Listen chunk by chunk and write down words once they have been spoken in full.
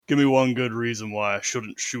Give me one good reason why I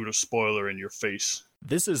shouldn't shoot a spoiler in your face.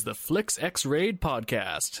 This is the Flix X Raid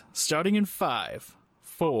podcast, starting in 5,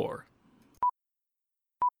 4.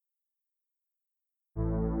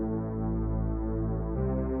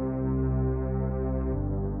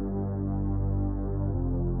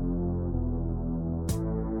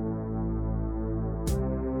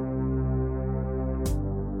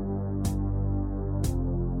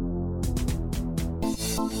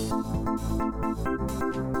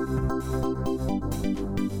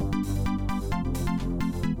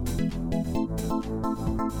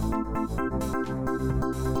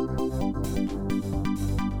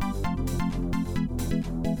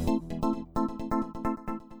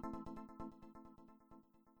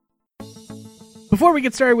 Before we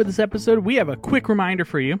get started with this episode, we have a quick reminder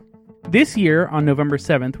for you. This year, on November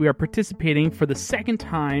 7th, we are participating for the second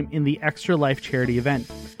time in the Extra Life charity event.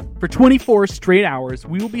 For 24 straight hours,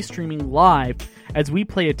 we will be streaming live as we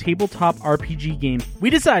play a tabletop RPG game.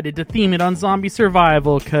 We decided to theme it on zombie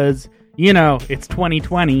survival because, it's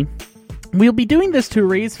 2020. We'll be doing this to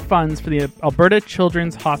raise funds for the Alberta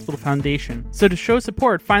Children's Hospital Foundation. So to show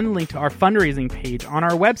support, find the link to our fundraising page on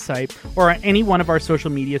our website or on any one of our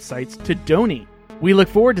social media sites to donate. We look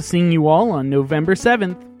forward to seeing you all on November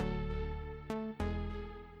 7th.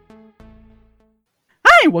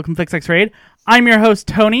 Hi, welcome to Flix X Raid. I'm your host,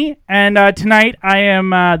 Tony, and tonight I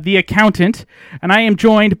am the accountant, and I am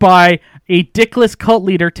joined by a dickless cult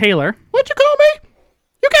leader, Taylor. What'd you call me?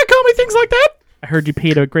 You can't call me things like that. I heard you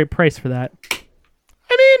paid a great price for that.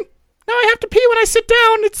 I mean, now I have to pee when I sit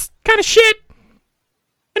down. It's kind of shit.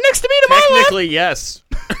 And next to me to my left. Technically, yes.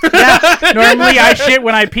 Yeah, normally I shit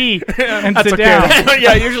when I pee and sit down.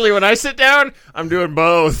 Yeah, usually when I sit down, I'm doing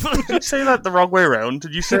both. Did you say that the wrong way around?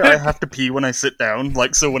 Did you say I have to pee when I sit down?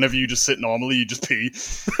 Like, so whenever you just sit normally, you just pee?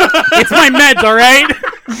 It's my meds, alright?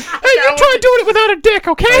 Hey, you try doing it without a dick,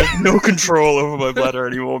 okay? I have no control over my bladder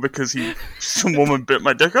anymore because some woman bit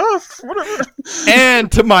my dick off. Whatever. And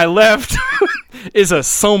to my left is a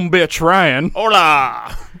sumbitch Ryan.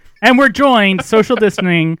 Hola! And we're joined, social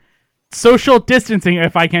distancing,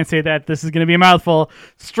 if I can't say that, this is going to be a mouthful,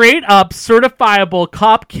 straight up certifiable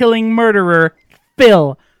cop-killing murderer,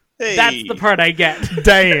 Phil. Hey. That's the part I get.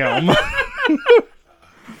 Damn.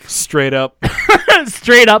 Straight up.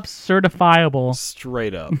 Straight up certifiable.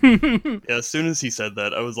 Straight up. Yeah, as soon as he said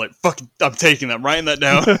that, I was like, fuck, I'm taking that, writing that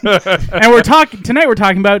down. And tonight we're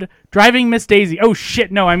talking about Driving Miss Daisy. Oh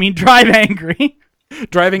shit, no, I mean Drive Angry.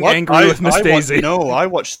 Driving What? angry with Miss Daisy. I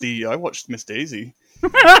watched Miss Daisy.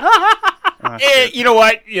 You know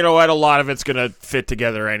what? A lot of it's gonna fit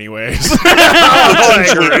together anyways.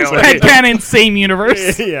 Canon, same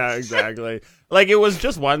universe. Yeah, exactly. Like, it was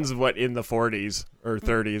just one's in the 40s or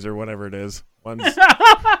 30s or whatever it is. One's...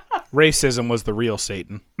 Racism was the real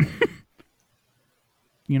Satan.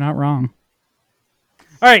 You're not wrong.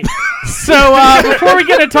 All right, so before we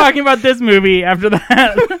get to talking about this movie, after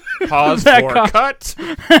that, Pause that for cut.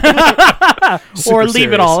 or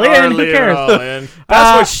leave it all in. Who cares?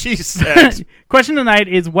 That's what she said. Question tonight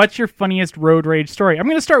is, what's your funniest road rage story? I'm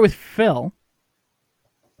going to start with Phil.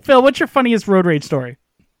 Phil, what's your funniest road rage story?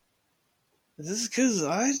 This is because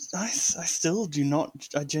I still do not,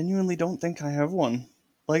 I genuinely don't think I have one.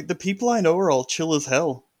 Like, the people I know are all chill as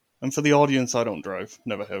hell. And for the audience, I don't drive.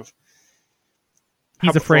 Never have.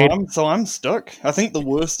 He's afraid. So I'm stuck. I think the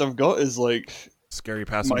worst I've got is, like... Scary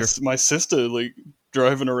passenger. My sister, like,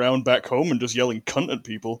 driving around back home and just yelling cunt at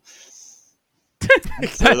people.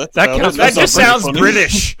 That just sounds funny.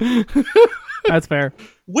 British. That's fair.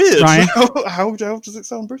 Weird. Ryan? How does it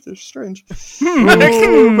sound British? Strange.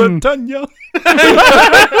 Britannia.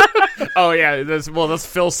 Oh, yeah. That's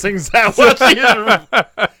Phil sings that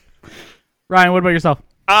one. Ryan, what about yourself?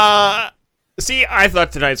 See, I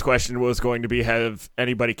thought tonight's question was going to be, have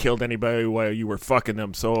anybody killed anybody while you were fucking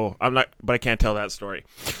them? So I'm not, but I can't tell that story.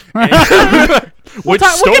 Which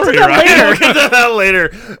story, We'll get to that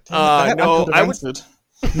later. No, I would.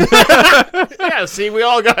 Yeah, see, we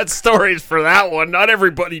all got stories for that one. Not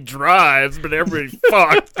everybody drives, but everybody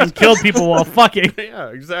fucked And killed people while fucking. Yeah,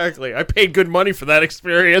 exactly. I paid good money for that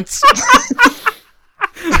experience.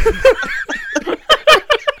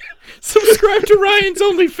 Subscribe to Ryan's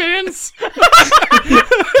OnlyFans.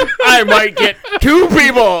 I might get 2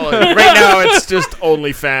 people. Right now, it's just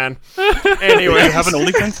OnlyFan. Anyway, You have an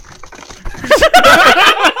OnlyFans?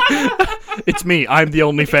 It's me. I'm the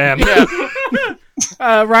only fan. Yeah.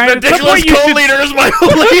 Ryan, The Dickless co-leader is my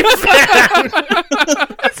OnlyFan.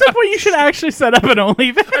 at some point you should actually set up an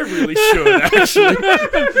OnlyFans. I really should, actually.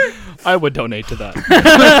 I would donate to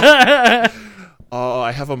that. Oh,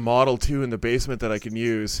 I have a model, too, in the basement that I can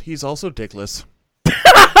use. He's also dickless.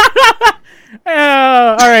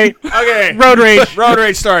 All right. Okay. Road rage. Road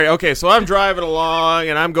rage story. Okay, so I'm driving along,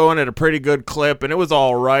 and I'm going at a pretty good clip, and it was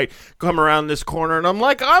all right. Come around this corner, and I'm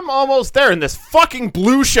like, I'm almost there, and this fucking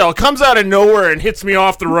blue shell comes out of nowhere and hits me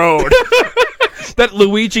off the road. That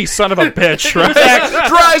Luigi son of a bitch, right?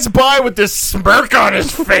 Drives by with this smirk on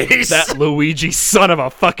his face. That Luigi son of a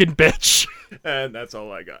fucking bitch. And that's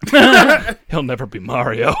all I got. He'll never be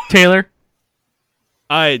Mario. Taylor?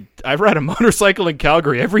 I ride a motorcycle in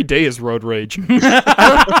Calgary. Every day is road rage.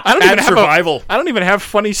 I don't even have survival. I don't even have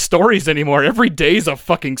funny stories anymore. Every day is a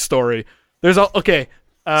fucking story. There's okay.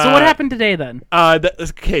 So what happened today then?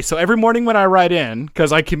 Okay, so every morning when I ride in,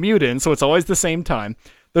 because I commute in, so it's always the same time,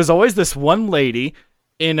 there's always this one lady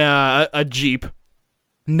in a Jeep,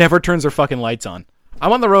 never turns her fucking lights on.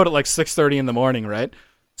 I'm on the road at like 6:30 in the morning, right?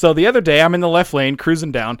 So the other day, I'm in the left lane,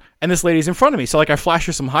 cruising down, and this lady's in front of me. So, like, I flash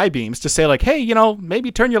her some high beams to say, like, hey, you know, maybe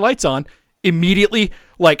turn your lights on. Immediately,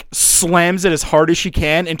 like, slams it as hard as she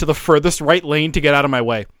can into the furthest right lane to get out of my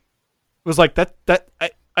way. It was like,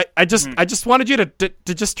 I just wanted you to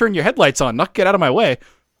just turn your headlights on, not get out of my way.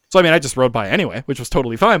 So, I mean, I just rode by anyway, which was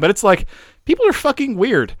totally fine. But it's like, people are fucking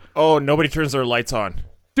weird. Oh, nobody turns their lights on.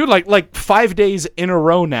 Dude, like 5 days in a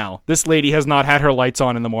row now, this lady has not had her lights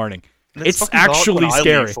on in the morning. It's actually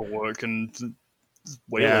scary. For work and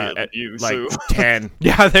way later than you, like so. 10.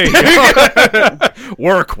 Yeah, there you go.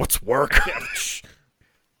 Work. What's work?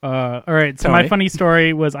 All right. So Tony? my funny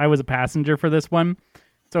story was I was a passenger for this one.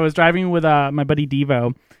 So I was driving with my buddy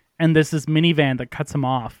Devo, and this minivan that cuts him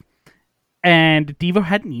off. And Devo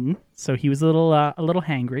hadn't eaten, so he was a little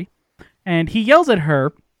hangry. And he yells at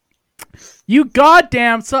her, "You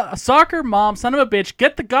goddamn soccer mom, son of a bitch,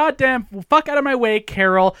 get the goddamn fuck out of my way,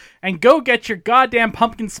 Carol, and go get your goddamn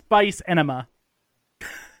pumpkin spice enema."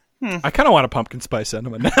 I kind of want a pumpkin spice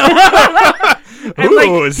enema now. And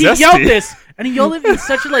Ooh, he zesty. yelled this, and he yelled it in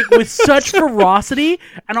such with such ferocity,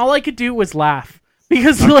 and all I could do was laugh.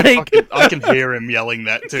 Because, I can hear him yelling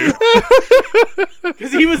that, too.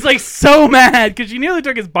 Because he was, so mad, because she nearly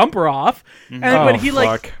took his bumper off. And but he,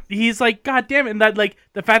 fuck. he's like, God damn it. And that,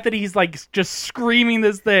 the fact that he's, just screaming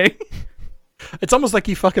this thing. It's almost like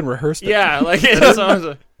he fucking rehearsed it. Yeah, like it's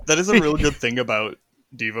That is a really good thing about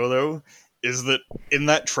Devo, though, is that in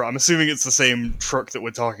that truck, I'm assuming it's the same truck that we're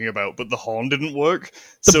talking about, but the horn didn't work.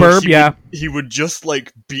 The burb, He would just,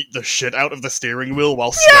 beat the shit out of the steering wheel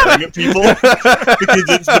while swearing at people. Because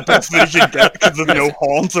it's the best that he can get, because there's no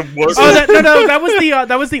horns and work. Oh,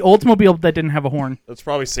 that was the Oldsmobile that didn't have a horn. It's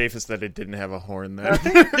probably safest that it didn't have a horn then.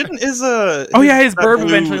 His burb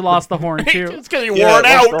eventually lost the horn, too. It's because he wore it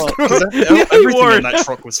out. Everything in that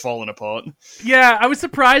truck was falling apart. Yeah, I was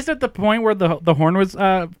surprised at the point where the horn was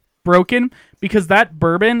broken, because that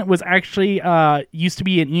Bourbon was actually used to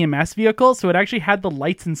be an EMS vehicle, so it actually had the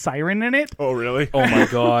lights and siren in it. Oh, really? Oh my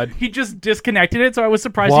god. He just disconnected it, so I was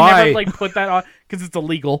surprised Why? he never put that on, because it's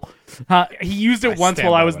illegal. He used it once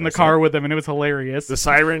while I was in the car with him, and it was hilarious. The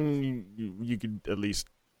siren, you could at least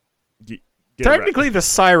get Technically, the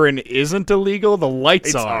siren isn't illegal. The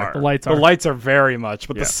lights are. The lights The lights are very much,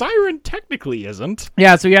 but the siren technically isn't.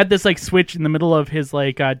 Yeah, so he had this switch in the middle of his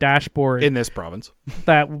dashboard In this province.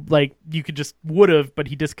 that you could just would've, but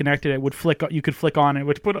he disconnected it. Would flick. You could flick on it,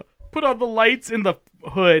 which put on the lights in the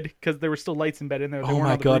hood, because there were still lights embedded in there. They Oh weren't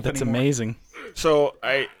my on the god, roof that's anymore. amazing. So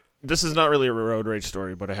this is not really a road rage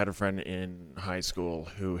story, but I had a friend in high school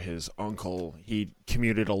who his uncle, he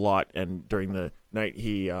commuted a lot, and during the night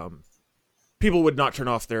people would not turn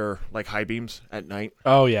off their high beams at night.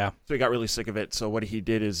 Oh yeah. So he got really sick of it. So what he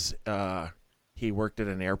did is he worked at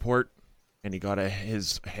an airport, and he got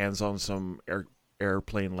his hands on some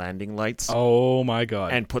airplane landing lights. Oh my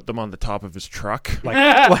god. And put them on the top of his truck.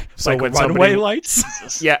 Like So when runway somebody-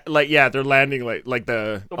 lights? Yeah, they're landing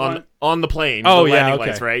on the plane. Oh, the yeah, landing okay.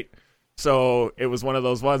 lights, right? So it was one of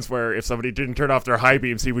those ones where if somebody didn't turn off their high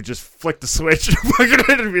beams, he would just flick the switch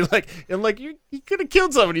and be like, you could have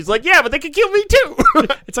killed somebody. He's like, yeah, but they could kill me too.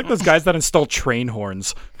 It's like those guys that install train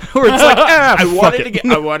horns. Where it's like, I wanted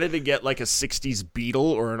it. to get like a '60s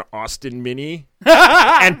Beetle or an Austin Mini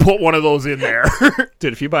and put one of those in there.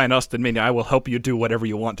 Dude, if you buy an Austin Mini, I will help you do whatever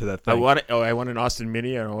you want to that thing. I want an Austin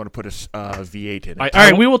Mini, and I want to put a V8 in it. All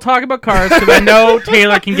right, we will talk about cars, because I know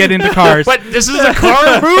Taylor can get into cars. But this is a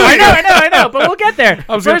car movie. I know, but we'll get there.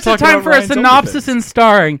 I was gonna First, it's talk time about for a Ryan's synopsis OnlyFans. and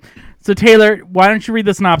starring. So, Taylor, why don't you read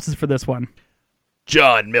the synopsis for this one?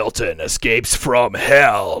 John Milton escapes from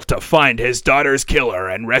hell to find his daughter's killer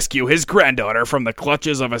and rescue his granddaughter from the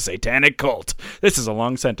clutches of a satanic cult. This is a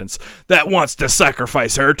long sentence. That wants to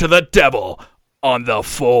sacrifice her to the devil on the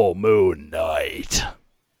full moon night.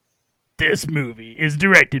 This movie is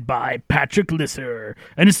directed by Patrick Lisser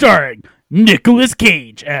and starring Nicolas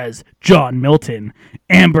Cage as John Milton,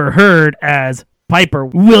 Amber Heard as Piper,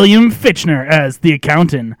 William Fichtner as the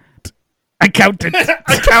accountant. Account. You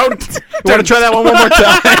want to try that one more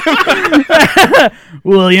time?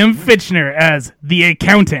 William Fichtner as the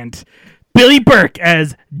accountant, Billy Burke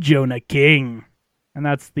as Jonah King. And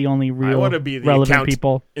that's the only I real want to be the relevant accountant.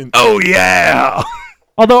 people. Oh yeah!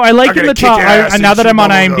 Although I like I'm in gonna the top, kick your ass now and that I'm on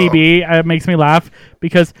chew bubblegum. IMDb, it makes me laugh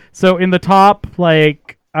because so in the top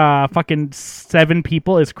like fucking 7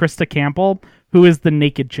 people is Krista Campbell, who is the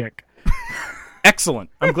naked chick. Excellent.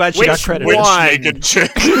 I'm glad she Which got credit. one? Naked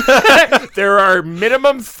chick. There are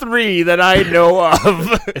minimum 3 that I know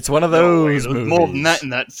of. It's one of Oh, wait, those there's movies. more than that in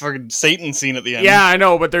that fucking Satan scene at the end. Yeah, I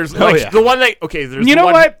know, but there's like yeah. the one that there's You the know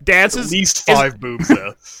one what? dances At least 5 boobs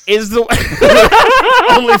there. is the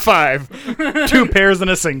only 5. 2 pairs and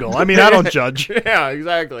a single. I mean, I don't judge. Yeah,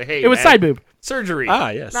 exactly. Hey, It was man. side boob. surgery. Ah,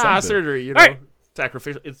 yes. Nah, side boob. surgery. You know, Alright.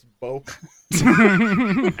 sacrificial. It's both.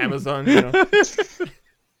 Amazon. You know.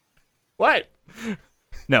 What?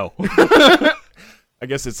 No. I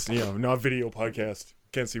guess it's not video podcast.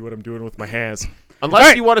 Can't see what I'm doing with my hands.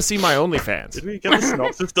 Unless you want to see my OnlyFans. Did we get the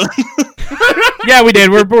synopsis done? Yeah, we did.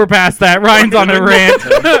 We're past that. Ryan's on a rant.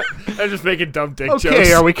 I'm just making dumb dick Okay,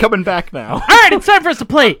 jokes. are we coming back now? All right, it's time for us to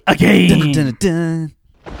play a game.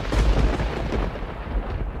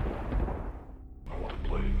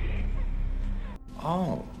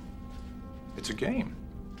 Oh, it's a game.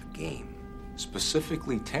 A game.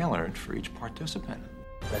 Specifically tailored for each participant.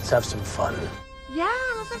 Let's have some fun. Yeah,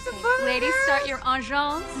 let's have some fun. Ladies, start your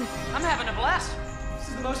enjambs. I'm having a blast. This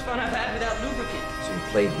is the most fun I've had without lubricant. So you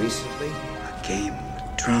played recently? A game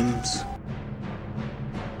with drums.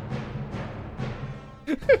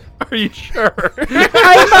 Are you sure?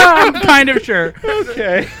 I'm kind of sure.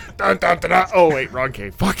 Okay. Dun, dun, dun, dun. Oh wait, wrong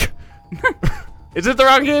game. Fuck. Is it the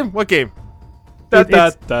wrong game? What game? Da, da,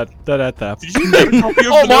 da, da, da, da. Did you get a copy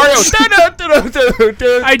of Oh, the Mario!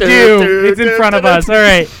 notes? I do. It's in front of us. All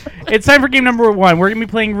right. It's time for game number 1. We're going to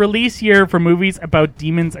be playing release year for movies about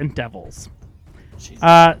demons and devils. So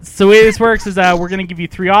the way this works is we're going to give you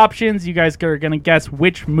 3 options. You guys are going to guess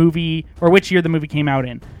which movie or which year the movie came out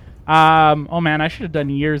in. Oh man, I should have done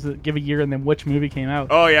years. Give a year and then which movie came out.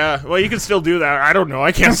 Oh yeah. Well, you can still do that. I don't know.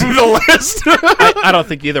 I can't see the list. I don't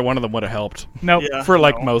think either one of them would have helped Nope. Yeah. for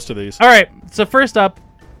like No. most of these. All right. So first up,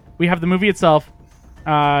 we have the movie itself.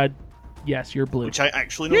 Yes, you're blue. Which I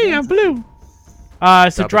actually know. blue.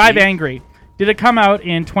 So Drive Angry. Did it come out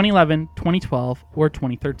in 2011, 2012, or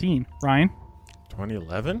 2013? Ryan?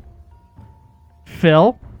 2011.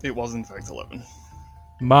 Phil? It was in fact 11.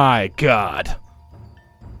 My God.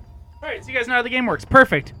 All right, so you guys know how the game works.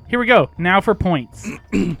 Perfect. Here we go. Now for points.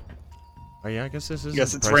 Oh yeah, I guess this is.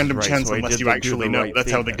 Yes, it's Price is random Right, chance so I unless did you do actually the know. right That's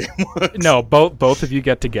thing how the there. game works. No, both of you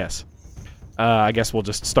get to guess. I guess we'll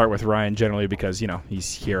just start with Ryan generally because,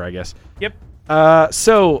 he's here, I guess. Yep.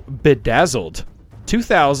 So, Bedazzled.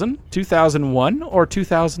 2000, 2001, or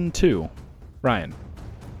 2002? Ryan.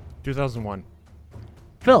 2001.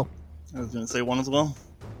 Phil? I was going to say 1 as well.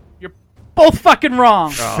 You're both fucking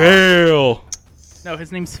wrong. Fail. No,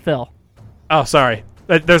 his name's Phil. Oh, sorry.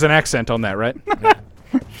 There's an accent on that, right?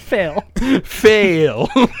 Phil. Fail.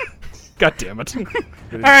 God damn it.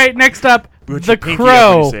 All right, next up, Put The your pinky up when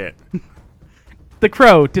you Crow. say it. The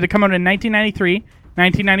Crow. Did it come out in 1993,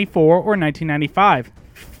 1994, or 1995?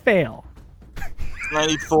 Fail.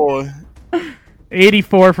 94.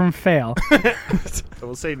 84 from Fail. So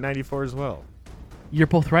we'll say 94 as well. You're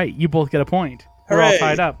both right. You both get a point. We're all Hooray.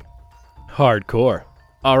 tied up. Hardcore.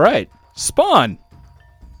 All right. Spawn.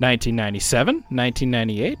 1997,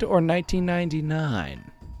 1998, or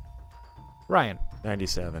 1999? Ryan.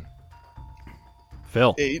 97.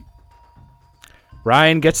 Phil. 8.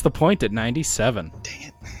 Ryan gets the point at 97. Dang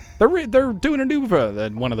it. They're doing a new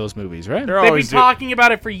one of those movies, right? They're They've been always talking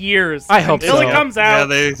about it for years. I hope Until so. it comes Yeah, out,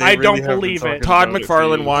 they I really don't have been believe talking it. Todd about it for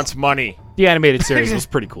McFarlane years. wants money. The animated series was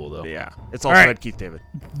pretty cool, though. Yeah, it's All also right. had Keith David.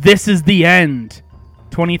 This is the end.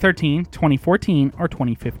 2013, 2014, or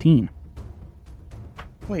 2015?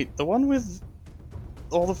 Wait, the one with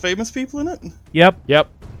all the famous people in it? Yep. Yep.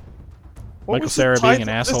 What Michael was the Cera being title an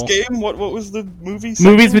of asshole. This game? What was the movie? Movies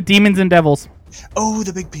segment? with demons and devils. Oh,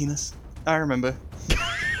 the big penis. I remember.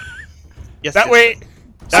 Yes. That yes. way,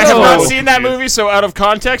 I have So- not seen that movie, so out of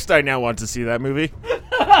context, I now want to see that movie.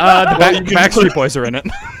 The Backstreet Boys are in it.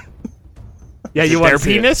 Yeah, Is you it want their to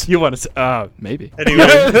see penis? It. You want to? Maybe. Anyway.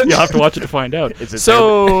 You'll have to watch it to find out. Is it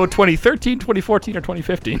So, 2013, 2014, or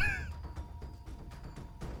 2015?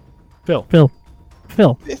 Phil.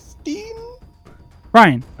 15? 15?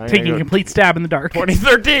 Ryan, I'm taking gonna a go complete stab in the dark.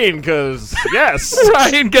 2013, because yes,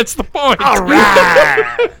 Ryan gets the point. all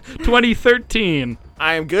right. 2013.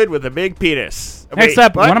 I am good with a big penis. Next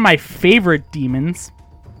up, one of my favorite demons.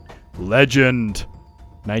 Legend.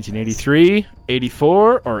 1983,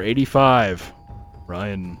 84, or 85?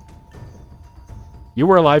 Ryan. You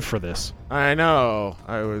were alive for this. I know.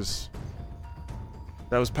 That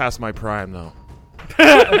was past my prime, though.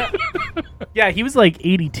 Yeah, he was like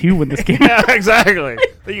 82 when this came out. Yeah, exactly.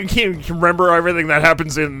 You can remember everything that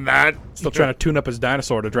happens in that. Still trying to tune up his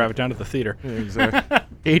dinosaur to drive it down to the theater. Yeah, exactly.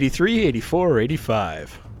 83, 84, or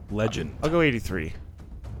 85? Legend. I'll go 83.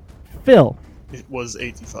 Phil. It was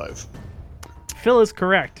 85. Phil is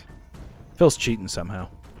correct. Phil's cheating somehow.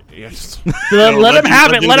 Yes. Let him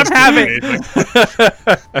have it. Legend Let him is have pretty it. amazing.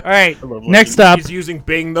 All right. love Next Legend. up. He's using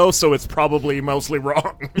Bing, though, so it's probably mostly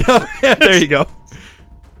wrong. There you go.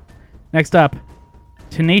 Next up.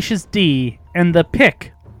 Tenacious D and the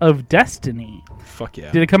Pick of Destiny. Fuck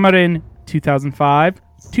yeah. Did it come out in 2005,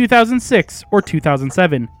 2006, or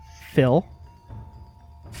 2007? Phil.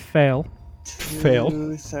 Fail. Fail.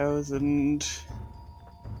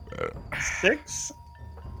 2006?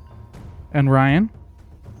 And Ryan.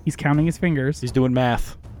 He's counting his fingers. He's doing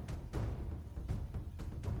math.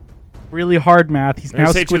 Really hard math. He's I'm going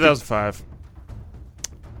now to say squinting. 2005.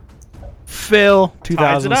 Phil,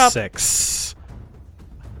 Ties it up. 2006.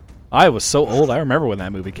 I was so old. I remember when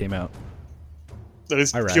that movie came out. That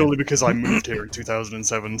is All right. purely because I moved here in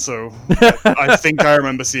 2007, so I think I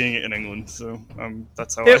remember seeing it in England, so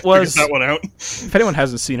that's how I It was- figured that one out. If anyone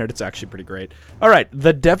hasn't seen it, it's actually pretty great. All right,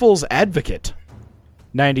 The Devil's Advocate.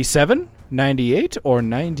 97, 98, or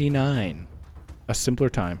 99? A simpler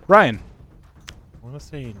time. Ryan. I want to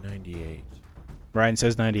say 98. Ryan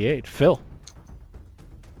says 98. Phil.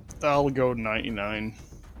 I'll go 99.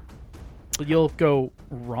 You'll go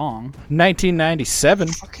wrong. 1997.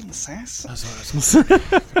 Fucking sass.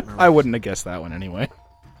 I wouldn't have guessed that one anyway.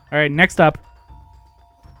 All right, next up.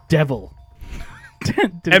 Devil. Did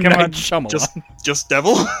it M. come Night out? Shyamalan. Just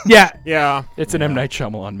Devil? Yeah. Yeah. It's an M. Night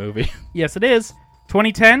Shyamalan movie. Yes, it is.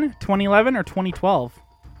 2010, 2011, or 2012?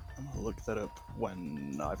 I'm gonna look that up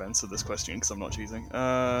when I've answered this question because I'm not cheating. It's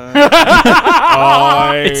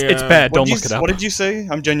bad. Don't look it up. What did you say?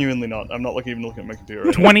 I'm genuinely not. I'm not even looking at my computer.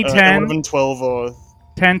 Right 2010. 11, 12, or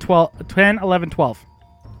 10, 11, 12.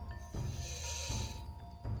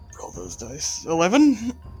 roll those dice.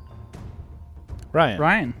 11?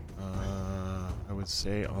 Ryan. I would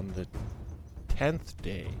say on the 10th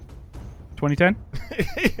day. 2010?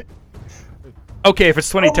 Okay, if it's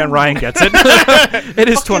 2010, Ryan gets it. It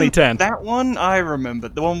is 2010. That one I remember.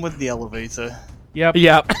 The one with the elevator. Yep.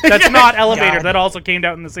 Yep. That's not Elevator. God. That also came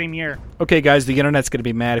out in the same year. Okay, guys, the internet's going to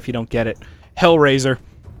be mad if you don't get it. Hellraiser.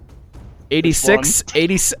 86,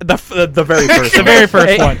 87, the very first The very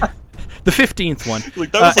first one. The 15th one.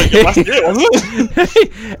 Like, that was like last year, wasn't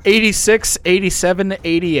it? 86, 87,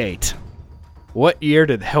 88. What year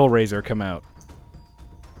did Hellraiser come out?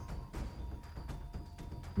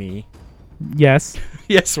 Me. Yes.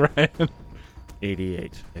 Yes, Ryan.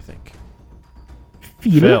 88, I think.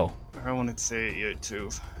 Phil. I wanted to say 82.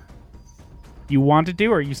 You wanted to,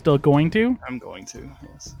 or are you still going to? I'm going to,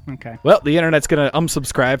 yes. Okay. Well, the internet's going to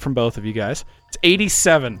unsubscribe from both of you guys. It's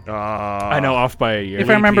 87. I know, off by a year. If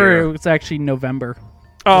I remember, it was actually November.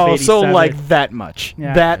 Oh, of so 87. like that much.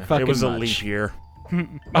 Yeah. That fucking It was a much. leap year.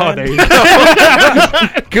 Oh, there you go.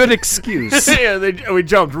 Good excuse. Yeah, we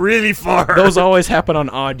jumped really far. Those always happen on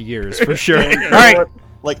odd years, for sure. All right.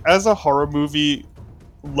 Like, as a horror movie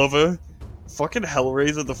lover, fucking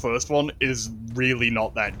Hellraiser, the first one, is really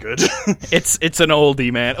not that good. It's an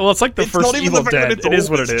oldie, man. Well, it's like the It's first not even Evil the fact that Dead. it's It is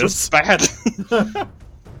old, what it it's is. just bad.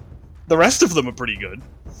 The rest of them are pretty good.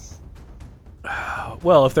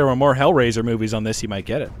 Well, if there were more Hellraiser movies on this, you might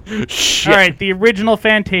get it. Shit. All right, the original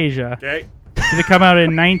Fantasia. Okay. Did it come out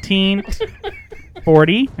in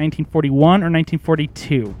 1940, 1941, or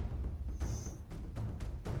 1942?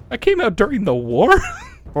 That came out during the war?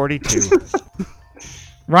 42.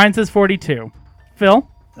 Ryan says 42. Phil?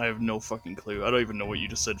 I have no fucking clue. I don't even know what you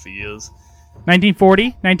just said for years. 1940,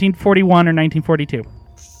 1941, or 1942?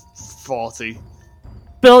 40.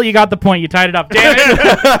 Phil, you got the point. You tied it up. Damn it.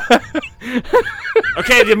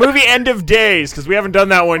 Okay, the movie End of Days, because we haven't done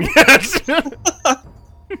that one yet.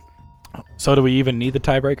 So do we even need the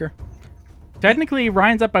tiebreaker? Technically,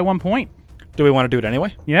 Ryan's up by 1 point. Do we want to do it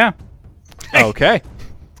anyway? Yeah. Okay.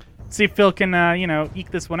 See if Phil can, eke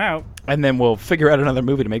this one out. And then we'll figure out another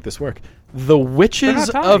movie to make this work. The Witches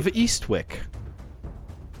tied. of Eastwick.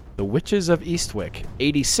 The Witches of Eastwick.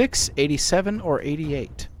 86, 87, or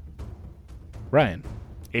 88? Ryan.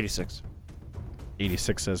 86.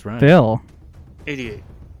 86 says Ryan. Phil. 88.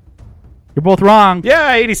 You're both wrong.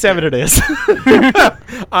 Yeah, 87 it is.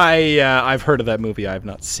 I've heard of that movie. I have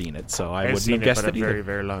not seen it, so I I've wouldn't seen have guessed but it a either. very,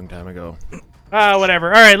 very long time ago. Whatever.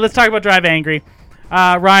 All right, let's talk about Drive Angry.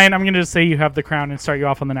 Ryan, I'm going to just say you have the crown and start you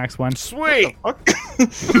off on the next one. Sweet.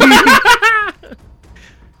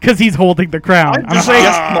 Because he's holding the crown. I just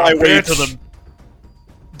guessed my way bitch. to the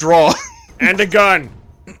draw. And a gun.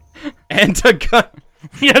 And a gun.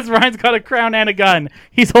 Yes, Ryan's got a crown and a gun.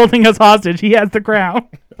 He's holding us hostage. He has the crown.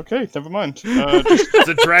 Okay, never mind. It's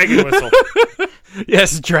a dragon whistle.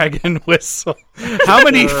 Yes, dragon whistle. How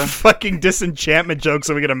many fucking disenchantment jokes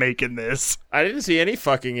are we gonna make in this? I didn't see any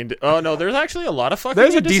fucking. Oh no, there's actually a lot of fucking.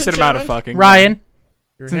 There's a in decent amount of Disenchantment. fucking. Ryan,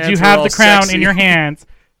 Your since hands you are have all the crown sexy. in your hands,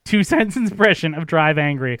 2-sentence impression of Drive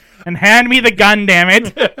Angry. And hand me the gun, damn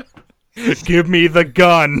it. Give me the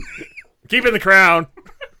gun. Keeping the crown.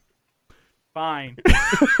 Fine.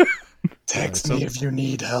 Text me if you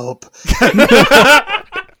need help.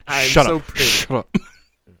 I'm Shut so up. pretty. Shut up.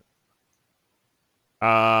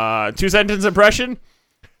 2-sentence impression.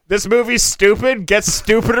 This movie's stupid, gets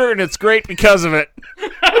stupider, and it's great because of it.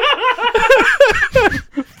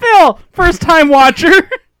 Phil, first time watcher.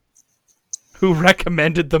 Who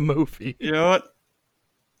recommended the movie? You know what?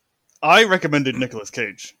 I recommended Nicolas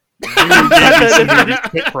Cage. You gave me some movies to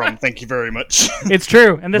pick from. Thank you very much. It's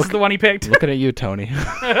true, and this is the one he picked. Looking at you, Tony.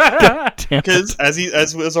 Damn it. Because as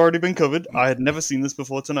has already been covered, I had never seen this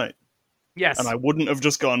before tonight, Yes. and I wouldn't have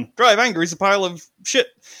just gone, Drive Angry's a pile of shit.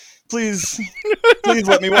 Please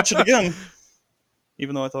let me watch it again.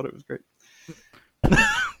 Even though I thought it was great.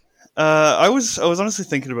 I was honestly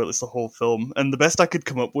thinking about this the whole film, and the best I could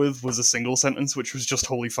come up with was a single sentence, which was just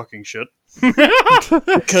holy fucking shit.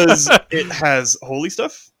 Because it has holy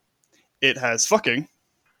stuff, it has fucking,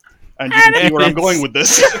 and you can see where I'm going with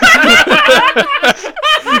this.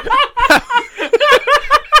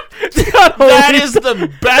 That is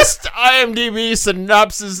the best IMDb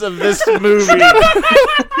synopsis of this movie.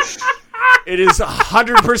 It is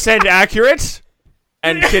 100% accurate,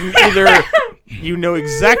 and can either you know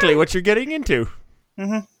exactly what you're getting into.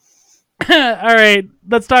 All right,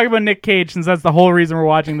 let's talk about Nick Cage, since that's the whole reason we're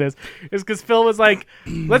watching this. Is because Phil was like,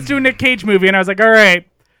 let's do a Nick Cage movie. And I was like, all right,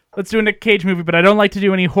 let's do a Nick Cage movie, but I don't like to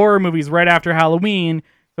do any horror movies right after Halloween.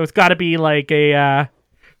 So it's got to be like a,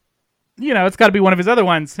 it's got to be one of his other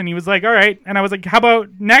ones. And he was like, all right. And I was like, how about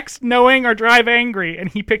Next Knowing or Drive Angry? And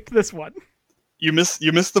he picked this one. You missed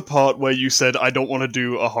the part where you said, I don't want to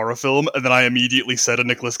do a horror film, and then I immediately said a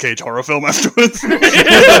Nicolas Cage horror film afterwards.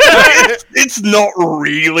 It's not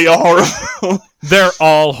really a horror film. They're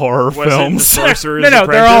all horror Was films. it The Sorcerer's No,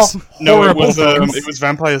 they're all Apprentice? No, it horrible films. was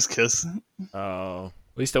Vampire's Kiss. Oh.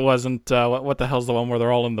 At least it wasn't. What the hell's the one where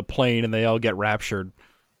they're all in the plane and they all get raptured?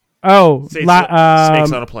 Oh, Snakes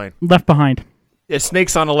on a plane. Left Behind. Yeah,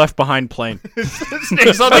 Snakes on a Left Behind plane.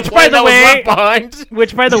 Snakes on the By plane the that was way, left behind.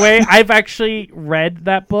 Which, by the way, I've actually read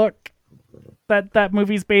that book that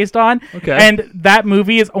movie's based on. Okay. And that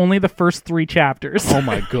movie is only the first 3 chapters. Oh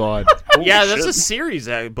my god. Yeah, that's a series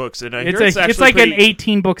of books, and I hear It's actually like pretty, an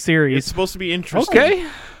 18-book series. It's supposed to be interesting. Okay.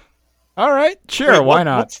 All right. Sure. Wait, why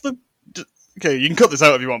not? Okay, you can cut this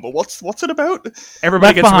out if you want, but what's it about? Everybody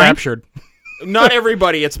Left gets Behind? raptured. Not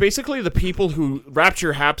everybody. It's basically the people who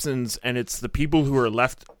rapture happens, and it's the people who are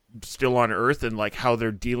left still on Earth, and like how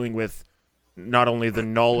they're dealing with not only the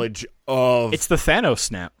knowledge of It's the Thanos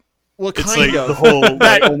snap. well, It's kind like of the whole,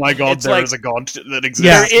 like, oh my god, it's there like- is a god that exists.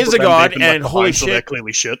 Yeah. There is but a then god, they've been left and behind, holy so they're shit.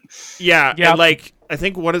 clearly shit. yeah, Yeah. and like I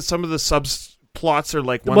think what is some of the subplots are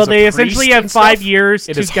like. One's Well, a they priest essentially and have 5 stuff. years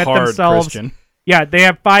It to is get hard, themselves... Christian. Yeah, they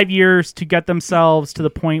have 5 years to get themselves to the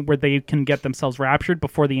point where they can get themselves raptured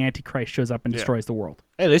before the Antichrist shows up and destroys the world.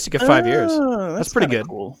 Hey, at least you get 5 years. Ah, That's pretty kinda good.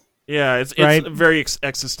 Cool. Yeah, it's Right? very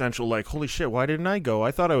existential. Like, holy shit, why didn't I go? I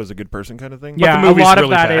thought I was a good person, kind of thing. Yeah, the a movie's lot of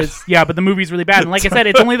really that bad. is... Yeah, but the movie's really bad. And like I said,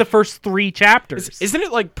 it's only the first 3 chapters. Isn't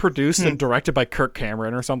it like produced and directed by Kirk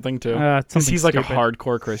Cameron or something too? Something Because he's like a stupid.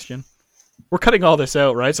 hardcore Christian. We're cutting all this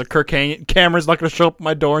out, right? So Kirk Cameron's not going to show up at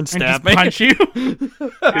my door and and stab just me. punch you.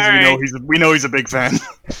 Because we know he's a big fan.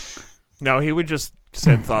 No, he would just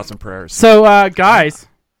send thoughts and prayers. So, guys,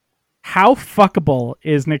 how fuckable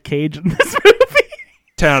is Nick Cage in this movie?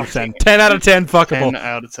 10 out of 10. 10 out of 10 fuckable. 10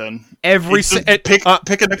 out of 10. Every Just si-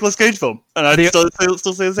 pick a Nicolas Cage film, and I'd still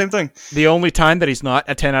say the same thing. The only time that he's not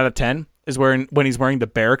a 10 out of 10 is when he's wearing the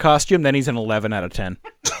bear costume. Then he's an 11 out of 10.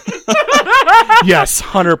 Yes,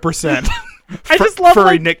 100%. I just love furry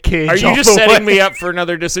like, Nick Cage. Are you all just the setting way. me up for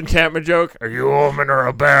another disenchantment joke? Are you a woman or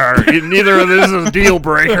a bear? Neither of this is a deal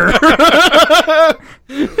breaker.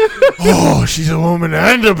 Oh, she's a woman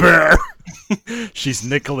and a bear. She's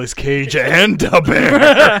Nicolas Cage and a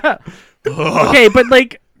bear. okay, but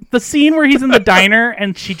like The scene where he's in the diner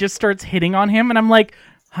and she just starts hitting on him, and I'm like,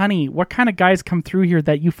 honey, what kind of guys come through here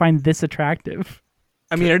that you find this attractive?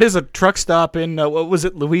 I mean, it is a truck stop in what was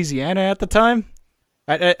it, Louisiana at the time?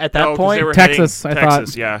 At that point, they were Texas. heading, I thought.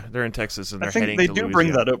 Texas, yeah, they're in Texas and they're I think heading they to do Louisiana.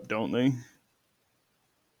 bring that up, don't they?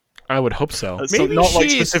 I would hope so. So Maybe not like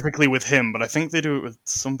she's- specifically with him, but I think they do it with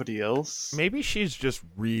somebody else. Maybe she's just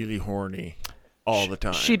really horny all the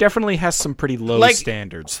time. She definitely has some pretty low Like-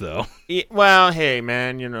 standards, though. Well, hey,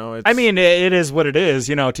 man, you know, it's... I mean, it is what it is,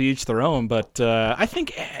 you know, to each their own. But I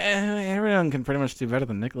think everyone can pretty much do better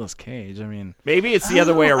than Nicolas Cage. I mean, maybe it's the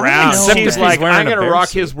other way I don't around. know. Except She's if he's like, wearing I'm a going to bear rock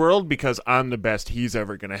suit. his world because I'm the best he's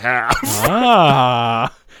ever going to have.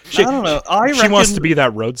 She, I don't know. I she wants reckon- to be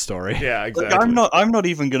that road story. Yeah, Like, exactly. I'm not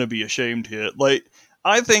even gonna be ashamed here. Like,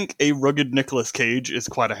 I think a rugged Nicolas Cage is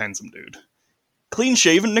quite a handsome dude.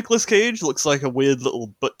 Clean-shaven Nicolas Cage looks like a weird little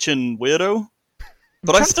butt-chin weirdo.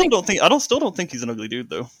 But I still don't think he's an ugly dude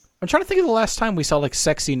though. I'm trying to think of the last time we saw like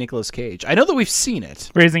sexy Nicolas Cage. I know that we've seen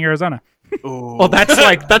it. Raising Arizona. Oh, Well, that's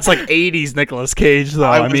like 80s Nicolas Cage, though.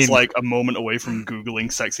 I I was mean, like a moment away from googling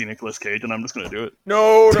sexy Nicolas Cage, and I'm just gonna do it.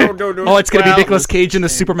 No. oh, it's gonna Well, be Nicolas Cage in the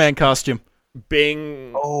Superman costume.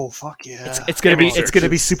 Bing. Oh fuck yeah! It's gonna be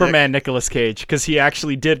Sick. Superman Nicolas Cage because he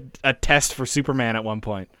actually did a test for Superman at one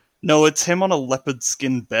point. No, it's him on a leopard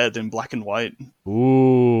skin bed in black and white.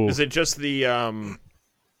 Ooh! Is it just the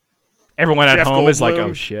Everyone at Jeff home is like, Goldblum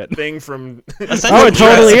 "Oh shit!" thing from Oh, it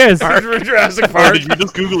totally is. Jurassic Oh, Park? did you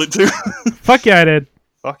just Google it too? Fuck yeah, I did.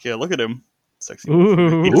 Fuck yeah! Look at him, sexy.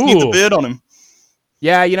 Ooh. He just needs a Ooh. beard on him.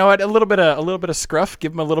 Yeah, you know what? A little bit of scruff.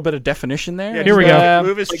 Give him a little bit of definition there. Yeah, Here we go.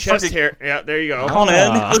 Move his Like chest fucking- hair. Yeah, there you go. Come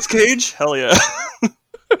on, Nicolas Cage. Hell yeah!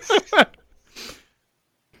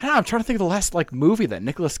 I'm trying to think of the last like movie that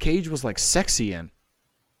Nicolas Cage was like sexy in.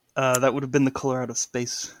 That would have been The Color Out of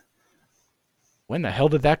Space. When the hell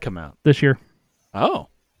did that come out? This year. Oh,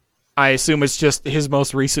 I assume it's just his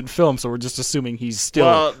most recent film, so we're just assuming he's still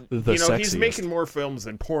Well, the you know, sexiest. he's making more films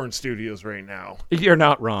than porn studios right now. You're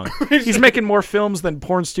not wrong. He's making more films than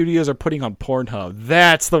porn studios are putting on Pornhub.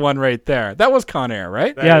 That's the one right there. That was Con Air,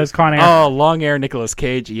 right? Yeah, it's Con Air. Oh, Long Hair Nicolas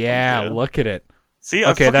Cage. Yeah, Yeah. look at it. See,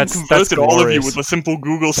 Okay, I that's converted all of you glorious. with a simple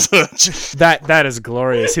Google search. That is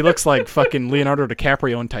glorious. He looks like fucking Leonardo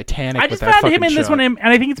DiCaprio in Titanic. I with just that found him fucking in this shot. one, and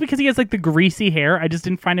I think it's because he has like the greasy hair. I just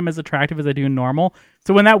didn't find him as attractive as I do in normal.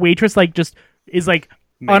 So when that waitress like just is like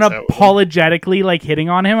Makes out with him. unapologetically like hitting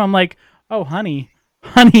on him, I'm like, oh honey,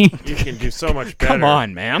 honey, You can do so much better. Come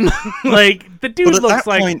on, man. like the dude But at looks that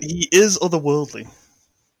like. point, he is otherworldly.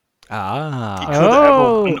 He Ah. could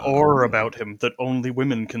Oh. have an aura about him that only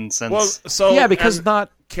women can sense. Well, so Yeah, because and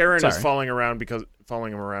not. Karen is sorry. following him around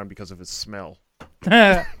because of his smell.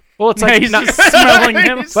 Well, it's Yeah, like he's not, just smelling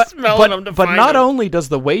him. He's but smelling him to but find not him. only does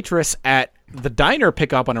the waitress at the diner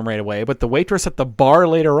pick up on him right away, but the waitress at the bar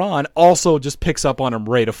later on also just picks up on him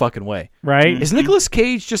right a fucking way. Right? Is Nicolas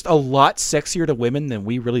Cage just a lot sexier to women than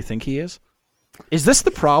we really think he is? Is this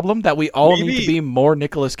the problem, that we all need Maybe- to be more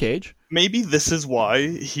Nicolas Cage? Maybe this is why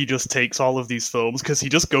he just takes all of these films, because he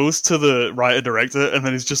just goes to the writer-director and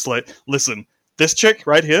then he's just like, listen, this chick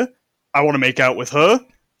right here, I want to make out with her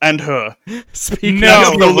and her. Speaking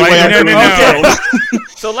No, of the the way I writer, do it.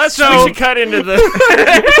 So we should cut into the.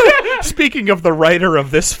 speaking of the writer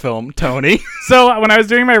of this film, Tony. So when I was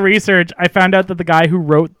doing my research, I found out that the guy who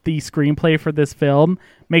wrote the screenplay for this film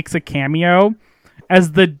makes a cameo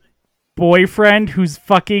as the boyfriend who's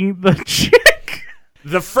fucking the chick.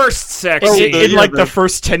 The first sex Oh, scene. in yeah, like the- the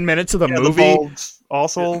first 10 minutes of the Yeah, movie. the bald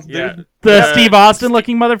arsehole Yeah. dude. The Steve Austin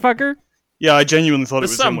looking motherfucker. Yeah, I genuinely thought The it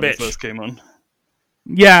was him when he sumbitch. first came on.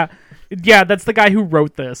 Yeah. Yeah, that's the guy who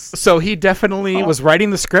wrote this. So he definitely was writing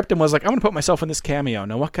the script and was like, I'm going to put myself in this cameo.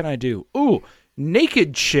 Now, what can I do? Ooh,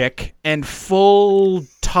 naked chick and full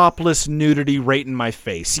topless nudity right in my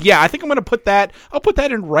face. Yeah, I think I'm going to put that. I'll put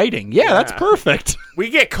that in writing. Yeah, that's Yeah. perfect. We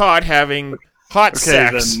get caught having hot Okay,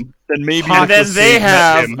 sex, then maybe and then Nicolas they Cage met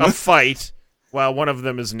have him. a fight while one of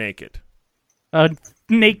them is naked. A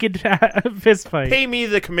naked fist fight. Pay me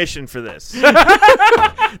the commission for this.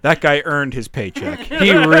 That guy earned his paycheck.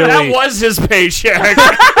 He That really. was his paycheck.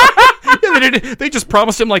 They just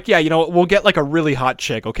promised him, like, yeah, you know, we'll get like a really hot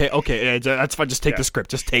chick. Okay, that's fine. Just take the script.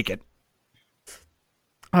 Just take it.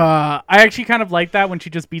 I actually kind of like that when she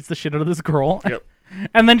just beats the shit out of this girl. Yep.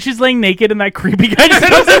 And then she's laying naked and that creepy guy just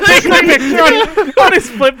comes and takes a picture on his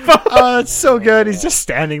flip phone. Oh, it's so good. He's just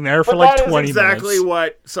standing there for But like that is 20 exactly minutes.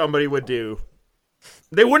 what somebody would do.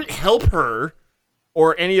 They wouldn't help her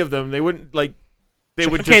or any of them. They wouldn't like They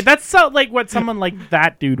would Okay, just, that's so like what someone like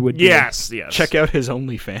that dude would do. yes. Check out his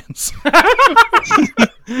OnlyFans.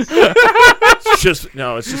 It's just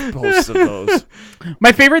posts of those.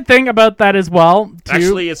 My favorite thing about that as well, too.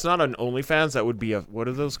 Actually, it's not an OnlyFans. That would be a, what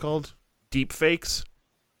are those called? Deep fakes.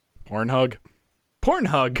 Pornhug.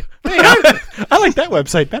 Hey, I like that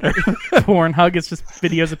website better. Porn hug is just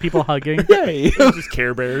videos of people hugging. Yay. Just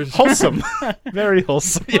Care Bears. Wholesome. Very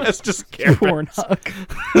wholesome. Yes, just Care Porn Bears. hug.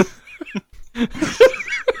 What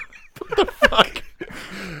the fuck?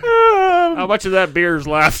 How much of that beer is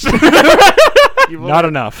left? Not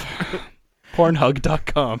enough.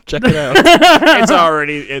 Pornhug.com. Check it out.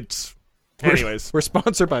 Anyways. We're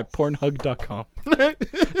sponsored by Pornhug.com.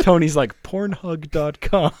 Tony's like,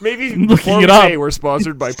 Pornhug.com. Maybe Looking before it we up. say we're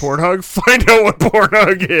sponsored by Pornhug, find out what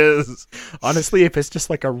Pornhug is. Honestly, if it's just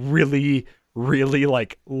like a really, really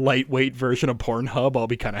like lightweight version of Pornhub, I'll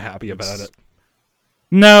be kind of happy about it.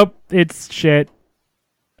 Nope, it's shit.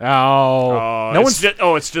 Oh, they're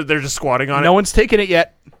just squatting on it. No one's taken it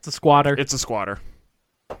yet. It's a squatter. It's a squatter.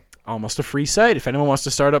 Almost a free site. If anyone wants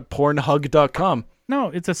to start up Pornhug.com. No,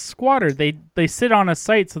 it's a squatter. They sit on a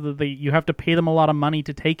site so that you have to pay them a lot of money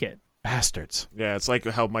to take it. Bastards. Yeah, it's like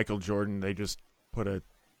how Michael Jordan, they just put a...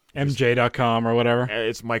 MJ.com or whatever.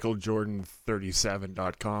 It's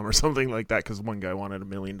MichaelJordan37.com or something like that because one guy wanted $1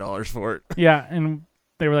 million for it. Yeah, and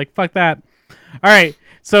they were like, fuck that. All right,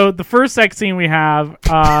 so the first sex scene we have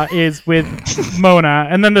is with Mona,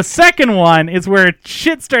 and then the second one is where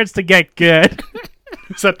shit starts to get good.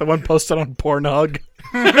 Is that the one posted on Pornhug?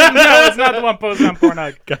 No, it's not the one posted on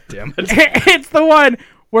Pornhug. God damn it. It's the one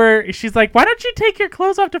where she's like, why don't you take your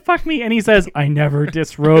clothes off to fuck me? And he says, I never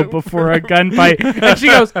disrobe before a gunfight. And she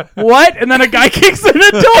goes, what? And then a guy kicks in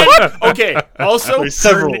the door. Okay, also... There's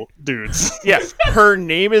several dudes. Yeah, her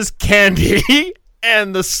name is Candy,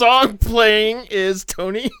 and the song playing is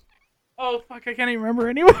Tony. Oh, fuck, I can't even remember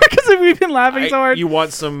anymore because we've been laughing so hard. You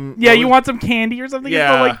want some... Yeah, you want some candy or something?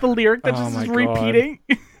 Yeah. It's the lyric that Oh just my is God. repeating.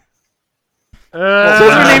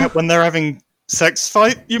 When they're having sex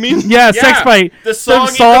fight, you mean? Yeah, sex fight. The song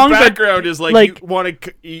in the background is like, like-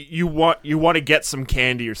 you want to get some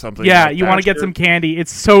candy or something. Yeah, like you that. want to get some candy.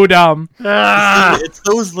 It's so dumb. It's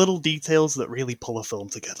those little details that really pull a film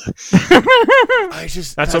together.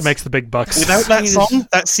 That's what makes the big bucks. Without that song,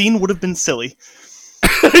 that scene would have been silly.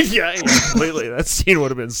 Yeah, completely. That scene would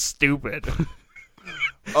have been stupid.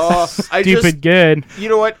 Stupid good. You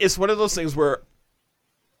know what? It's one of those things where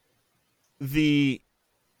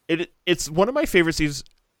it's one of my favorite scenes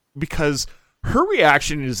because her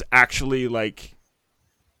reaction is actually like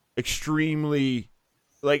extremely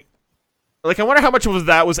like I wonder how much of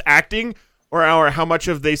that was acting or how much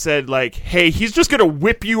of they said like, hey, he's just gonna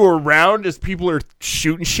whip you around as people are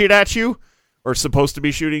shooting shit at you or supposed to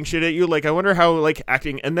be shooting shit at you. Like I wonder how like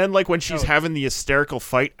acting, and then like when she's having the hysterical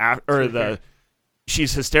fight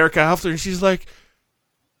she's hysterical after and she's like,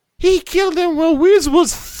 he killed him while Wiz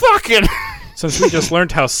was fucking. Since we just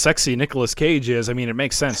learned how sexy Nicolas Cage is, I mean, it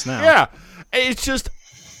makes sense now. Yeah, it's just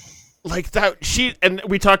like that. And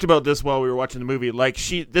we talked about this while we were watching the movie. Like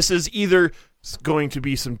this is either going to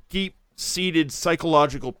be some deep-seated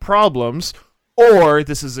psychological problems, or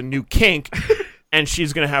this is a new kink, and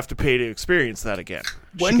she's going to have to pay to experience that again.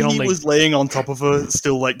 When he was laying on top of her,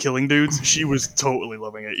 still like killing dudes, she was totally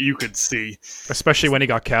loving it. You could see, especially when he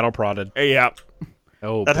got cattle prodded. Yeah.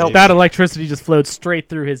 Oh, that helped. That electricity just flowed straight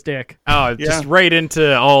through his dick. Oh, just right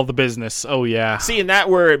into all the business. Oh yeah. See, and that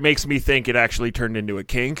where it makes me think it actually turned into a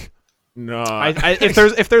kink. No,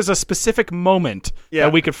 if there's a specific moment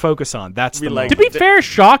that we could focus on, that's the moment. To be fair,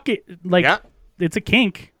 shock it's a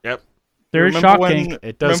kink. Yep. There is shock kink.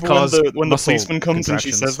 It does remember cause when the policeman comes and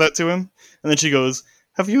she says that to him, and then she goes,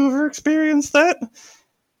 "Have you ever experienced that?"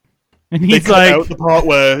 And he's like, out the part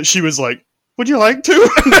where she was like, "Would you like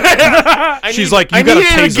to?" She's like, "You got a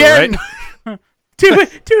taser, right?" Do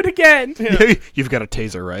it again. You've got a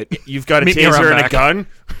taser, right? You've got a Meet me taser around and a back. gun.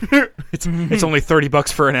 It's only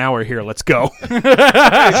 $30 for an hour here. Let's go.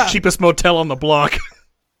 Cheapest motel on the block.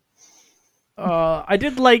 I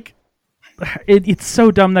did like it. It's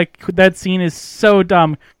so dumb. That scene is so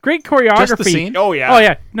dumb. Great choreography. Just the scene? Oh yeah. Oh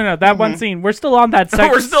yeah. No, that one scene. We're still on that.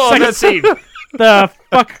 We're still on that scene. The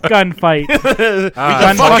fuck gunfight. The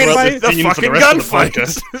fucking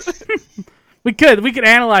gunfight. We could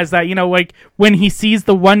analyze that. You know, like when he sees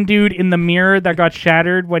the one dude in the mirror that got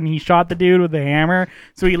shattered when he shot the dude with the hammer.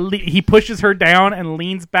 So he pushes her down and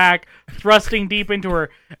leans back, thrusting deep into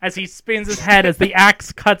her as he spins his head as the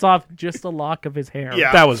axe cuts off just a lock of his hair.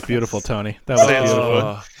 Yeah. That was beautiful, Tony. That was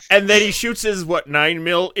beautiful. And then he shoots his 9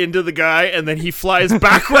 mil into the guy, and then he flies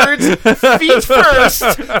backwards, feet first,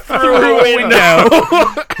 through a window.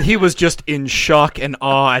 He was just in shock and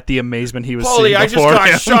awe at the amazement he was Holy, seeing I just before got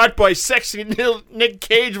him. shot by sexy Nick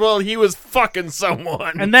Cage while he was fucking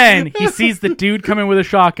someone. And then he sees the dude coming with a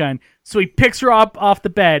shotgun, so he picks her up off the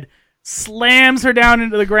bed, slams her down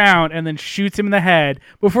into the ground, and then shoots him in the head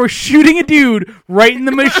before shooting a dude right in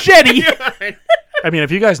the machete. I mean,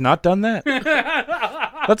 have you guys not done that?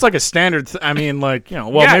 That's like a standard. Well,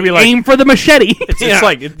 Yeah, maybe like aim for the machete. it's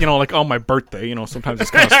like like on my birthday. Sometimes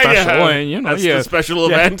it's kind of special, and That's the special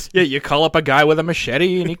event. Yeah, you call up a guy with a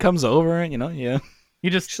machete, and he comes over, and You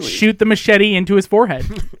just shoot the machete into his forehead.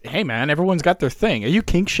 Hey, man, everyone's got their thing. Are you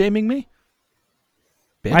kink shaming me?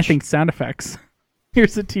 Bitch. I think sound effects.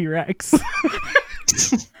 Here's a T-Rex.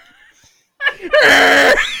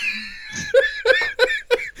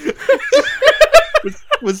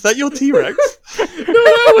 Was that your T-Rex? No,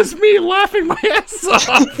 that was me laughing my ass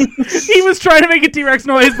off. He was trying to make a T-Rex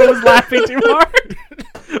noise, but was laughing too hard.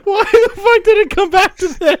 Why the fuck did it come back to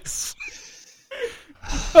this?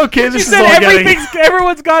 Okay, this is Said all getting...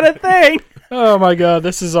 everyone's got a thing. Oh my god,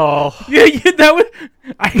 this is all... Yeah, that was...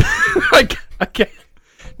 I can't...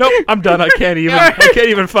 Nope, I'm done. I can't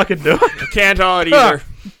even fucking do it. Can't on it either.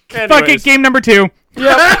 Fuck it, game number 2.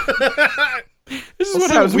 Yep. This is what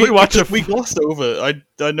happens when we watch We glossed over. I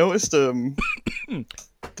noticed when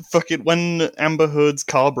Amber Heard's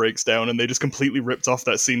car breaks down and they just completely ripped off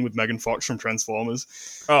that scene with Megan Fox from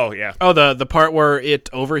Transformers. Oh yeah. Oh, the part where it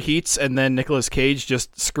overheats and then Nicolas Cage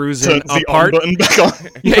just screws in Turns the a part. on button back on.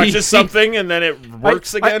 Yeah, Touches something and then it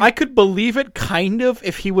works again. I could believe it kind of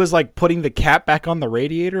if he was like putting the cap back on the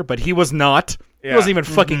radiator, but he was not. Yeah. He wasn't even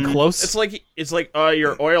fucking close. It's like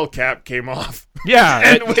your oil cap came off. Yeah,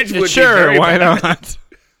 And which would be sure, very why bad. not?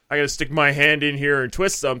 I gotta stick my hand in here and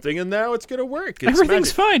twist something, and now it's gonna work. It's Everything's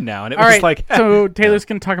magic. fine now, and it All was right, like so Taylor's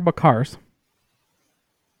going to talk about cars. Is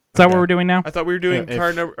that what we're doing now? I thought we were doing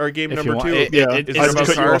game if number you want- 2. Yeah, It- I it's just about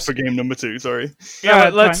cut you cars? off for game number 2, sorry. Yeah,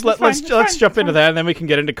 let's it's fine. jump into that, and then we can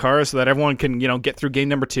get into cars so that everyone can get through game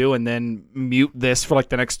number 2, and then mute this for like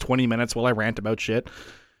the next 20 minutes while I rant about shit.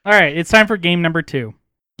 All right, it's time for game number 2.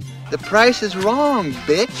 The price is wrong,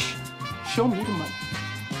 bitch. Show me the money.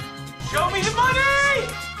 Show me the money!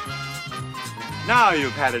 Now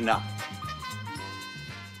you've had enough.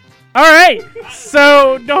 All right,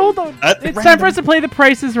 so hold on. It's time for us to play The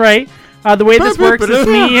Price is Right. The way this works is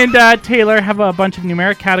me and Taylor have a bunch of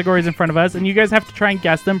numeric categories in front of us, and you guys have to try and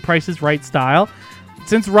guess them Price is Right style.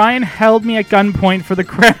 Since Ryan held me at gunpoint for the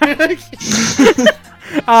crack,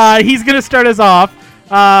 he's going to start us off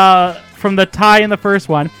from the tie in the first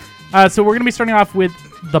one. So we're going to be starting off with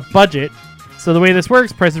the budget. So the way this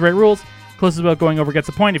works, Price is Right rules. Closest without going over gets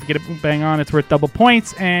a point. If you get it bang on, it's worth double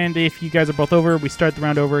points. And if you guys are both over, we start the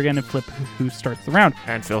round over again and flip who starts the round.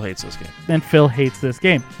 And Phil hates this game. And Phil hates this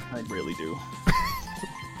game. I really do.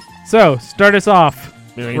 So, start us off.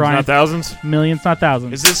 Millions, Ryan. not thousands. Millions, not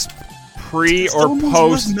thousands. Is this pre or Stoneman's worth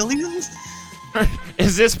post? millions?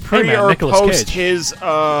 Is this pre man, or Nicolas post Cage. his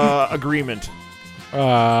agreement?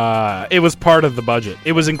 It was part of the budget.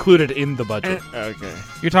 It was included in the budget. Okay.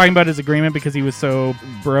 You're talking about his agreement because he was so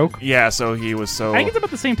broke? Yeah, so he was so. I think it's about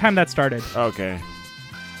the same time that started. Okay.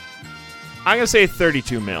 I'm gonna say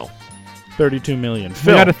 32 mil. 32 million. We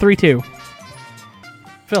Phil. got a 3-2.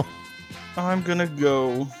 Phil. I'm gonna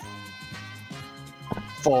go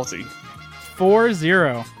 40.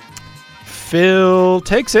 4-0. Phil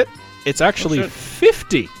takes it. It's actually shit.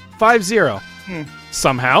 50. 5-0.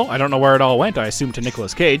 Somehow. I don't know where it all went. I assume to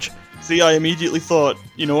Nicolas Cage. See, I immediately thought,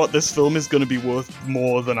 you know what, this film is going to be worth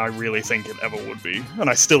more than I really think it ever would be. And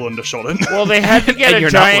I still undershot it. Well, they had to get And a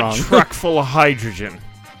you're not giant wrong. truck full of hydrogen.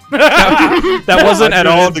 That wasn't at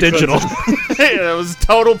all the digital. It was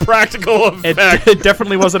total practical effect. It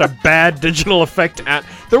definitely wasn't a bad digital effect.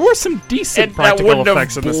 There were some decent And that practical wouldn't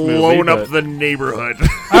effects have in this movie. blown up but- the neighborhood.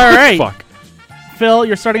 All right. Fuck. Phil,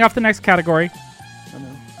 you're starting off the next category.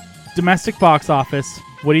 Domestic box office.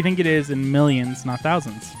 What do you think it is in millions, not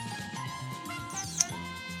thousands?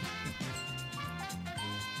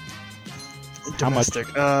 Domestic.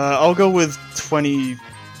 I'll go with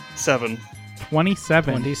 27.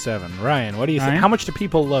 27. 27. Ryan, what do you think? Ryan? How much do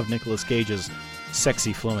people love Nicolas Cage's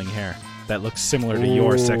sexy flowing hair that looks similar to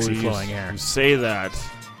your sexy flowing hair? You say that.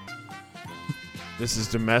 This is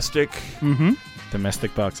domestic. Mm-hmm.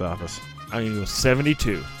 Domestic box office. I'm gonna go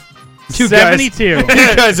 72. You guys- 72. You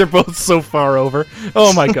guys are both so far over.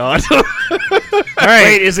 Oh my god. All right.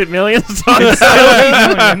 Wait, is it millions?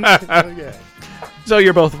 Okay. So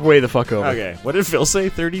you're both way the fuck over. Okay. What did Phil say?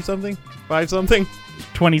 30 something? 5 something?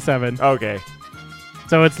 27. Okay.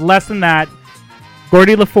 So it's less than that.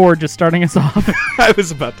 Gordy LaForge is starting us off. I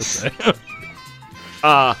was about to say.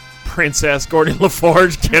 Princess Gordy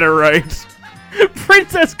LaForge, get it right.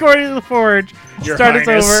 Princess Gordy LaForge, Your start us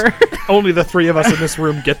Highness. over. Only the three of us in this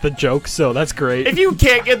room get the joke, so that's great. If you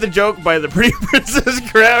can't get the joke by the pretty princess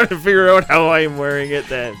crown and figure out how I am wearing it,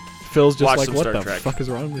 then Phil's just watch like, some what Star the Trek." fuck is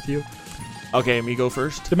wrong with you? Okay, me go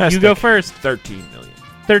first. Domestic. You go first. 13 million.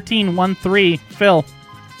 13-1-3. Phil.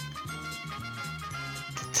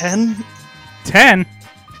 10? 10.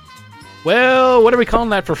 Well, what are we calling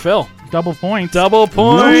that for Phil? Double points. Double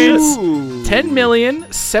points. Ooh.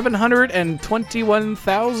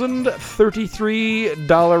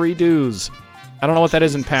 $10,721,033 dues. I don't know what that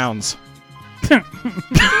is in pounds. It's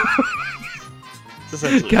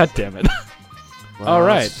essentially- God damn it. All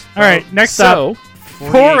right. All right, next So, up,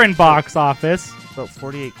 foreign box office. About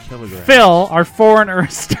 48 kilograms. Phil, our foreigner,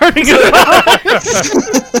 is starting us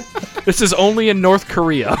off. this is only in North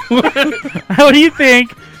Korea. How do you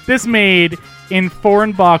think this made in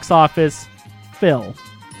foreign box office, Phil?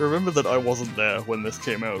 Remember that I wasn't there when this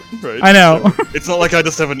came out, right? I know. So it's not like I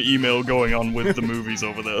just have an email going on with the movies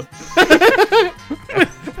over there.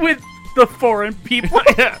 With the foreign people.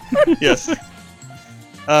 Yes.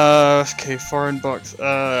 Okay, foreign box.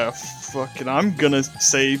 Fucking, I'm gonna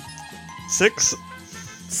say 6.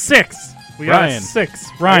 6. We got Ryan. 6.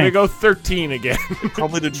 I'm gonna Ryan. go 13 again. It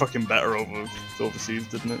probably did fucking better overseas,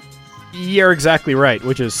 didn't it? You're exactly right,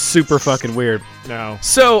 which is super fucking weird. No.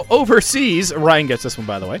 So, overseas, Ryan gets this one,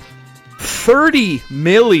 by the way.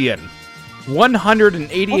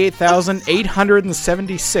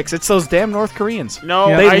 30,188,876. It's those damn North Koreans.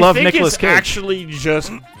 No, They I love think Nicolas it's Cage. actually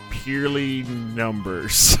just purely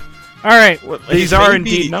numbers. All right. These are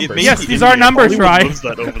indeed numbers. Yes, these are numbers, Hollywood right? loves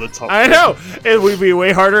that over the top. I know. It would be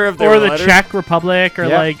way harder if they Or were the letters. Czech Republic, or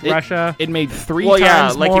Yeah, like it- Russia. It made 3 Well, yeah,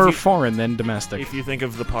 times like if more you- foreign than domestic. If you think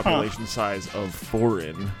of the population size of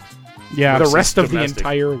foreign. Yeah. The versus rest of domestic. the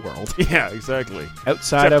entire world. Yeah, exactly.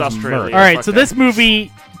 Outside Except of Australia. Murray. All right, Fuck so that. this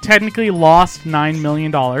movie technically lost $9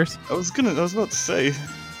 million. I was about to say,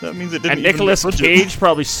 that means it didn't And even Nicolas get budget. Cage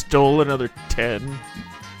probably stole another $10.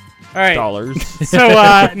 All right.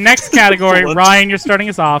 So next category, Excellent. Ryan, you're starting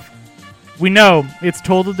us off. We know its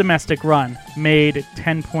total domestic run made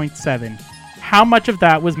 10.7. How much of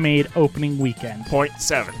that was made opening weekend?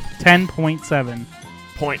 0.7. 10.7.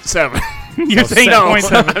 0.7. You're saying No,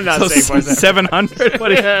 0.7. I'm not So saying 0.7. 700?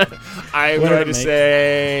 What is I'm What did going it to make?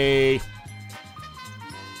 say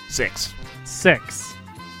 6. 6.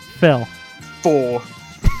 Phil. 4.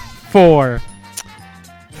 4.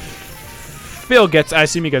 Phil gets. I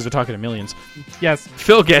assume you guys are talking to millions. Yes.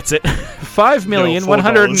 Phil gets it.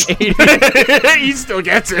 5,180. He still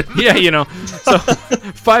gets it. Yeah, you know. So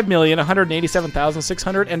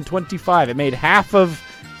 5,187,625. It made half of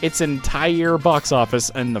its entire box office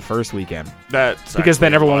in the first weekend. That's Because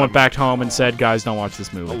then actually everyone a lot went back home and said, "Guys, don't watch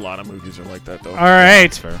this A movie." lot of movies are like that, though. All right.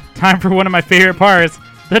 That's fair. Time for one of my favorite parts,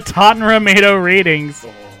 the Totten Tomato ratings.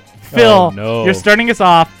 Phil, Oh, no. you're starting us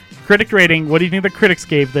off. Critic rating, what do you think the critics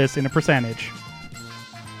gave this in a percentage?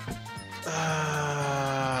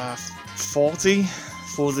 40?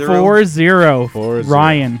 40? 4-0. 4-0.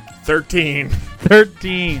 Ryan. 13.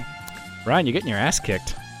 13. Ryan, you're getting your ass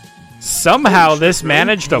kicked. Somehow this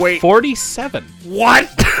managed a Wait. 47. What?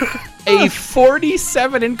 A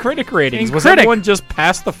 47 in critic ratings. In Was critic. everyone just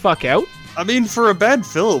passed the fuck out? I mean, for a bad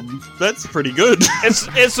film, that's pretty good.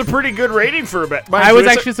 It's a pretty good rating for a bad. I was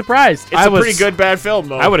actually surprised. It's a pretty good bad film,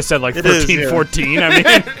 though. I would have said like It is, 13, yeah. 14. I mean,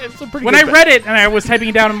 It's a pretty When good I read it and I was typing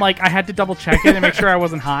it down, I'm like, I had to double check it and make sure I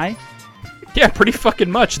wasn't high. yeah, pretty fucking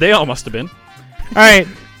much. They all must have been. All right,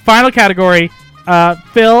 final category.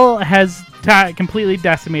 Phil has completely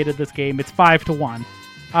decimated this game. It's 5-1.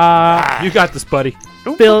 You got this, buddy.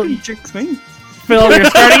 Don't Phil- fucking jinx me. Phil, you're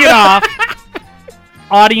starting it off.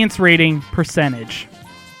 Audience rating percentage.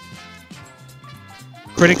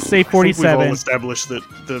 Critics say I think we've all 47. established that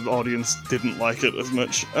the audience didn't like it as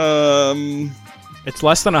much. It's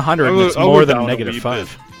less than 100, and I'll it's go more than down a negative wee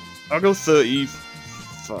 5. I'll go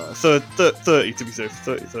 35. 30 to be safe.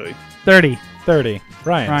 30. 30. 30.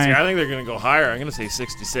 Ryan. See, Ryan. I think they're going to go higher. I'm going to say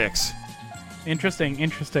 66.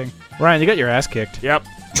 Interesting. Ryan, you got your ass kicked. Yep.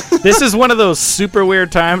 This is one of those super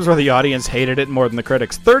weird times where the audience hated it more than the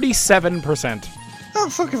critics. 37%. Oh,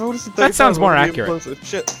 fuck, if I would have said 35, That sounds more I would've been accurate. closer.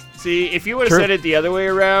 Shit. See, if you would have True. said it the other way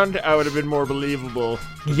around, I would have been more believable.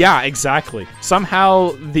 Yeah, exactly.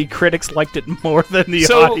 Somehow the critics liked it more than the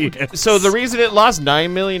audience. So the reason it lost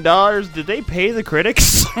 $9 million, did they pay the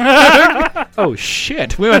critics? Oh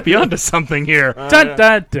shit, we might be onto something here. Dun,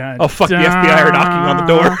 dun, dun, Oh fuck, the FBI are knocking on the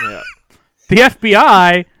door. Yeah. The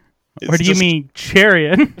FBI? It's Or do you just- mean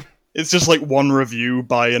Chariot? It's just like one review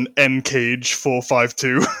by an N Cage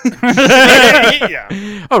 452.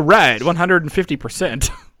 Yeah. Oh, right, 150%.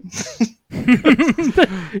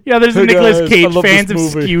 Yeah, there's Hey, Nicolas guys, I Cage love fans this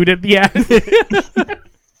have movie. skewed it. Yeah.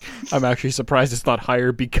 I'm actually surprised it's not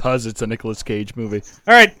higher because it's a Nicolas Cage movie.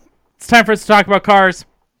 All right, it's time for us to talk about cars.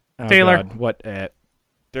 Oh, Taylor. God, what?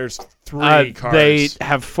 There's 3 cars. They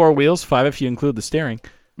have 4 wheels, 5 if you include the steering,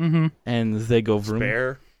 Mm-hmm. and they go vroom.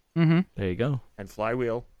 Spare Mm-hmm. There you go. and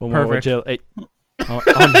flywheel. One more Perfect. with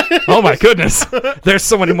oh my goodness! There's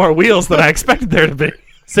so many more wheels than I expected there to be.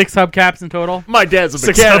 6 hubcaps in total. My dad's a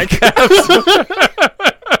 6 mechanic.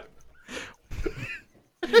 hubcaps.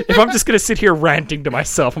 If I'm just gonna sit here ranting to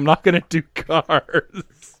myself, I'm not gonna do cars.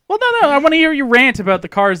 Well, no. I want to hear you rant about the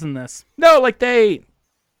cars in this. No, like they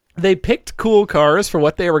picked cool cars for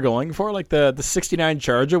what they were going for. Like the 69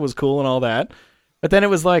 Charger was cool and all that, but then it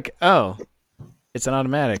was like, oh, it's an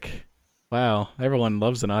automatic. Wow, everyone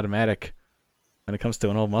loves an automatic when it comes to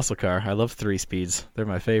an old muscle car. I love 3 speeds; they're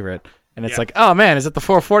my favorite. And it's like, oh man, is it the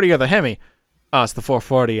 440 or the Hemi? Oh, it's the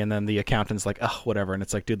 440. And then the accountant's like, oh, whatever. And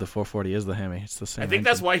it's like, dude, the 440 is the Hemi. It's the same. I think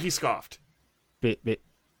that's why he scoffed. Bit.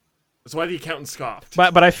 That's why the accountant scoffed.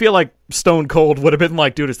 But I feel like Stone Cold would have been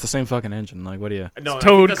like, dude, it's the same fucking engine. Like, what do you? No, I think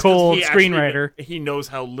Toad that's 'cause Cold he actually screenwriter. He knows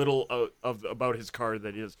how little about his car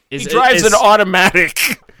that is. Is He it- drives is- an automatic.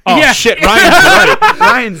 Oh Yeah. shit, Ryan's right.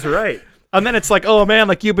 Ryan's right. And then it's like, oh man,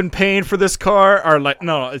 like you've been paying for this car, or like,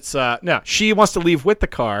 no, it's no. She wants to leave with the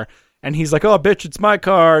car, and he's like, oh bitch, it's my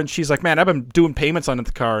car, and she's like, man, I've been doing payments on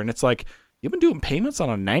the car, and it's like, you've been doing payments on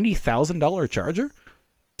a $90,000 Charger?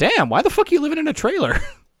 Damn, why the fuck are you living in a trailer?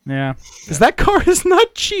 Yeah. Because that car is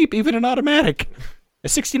not cheap, even an automatic. A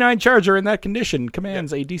 69 Charger in that condition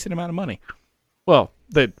commands a decent amount of money. Well,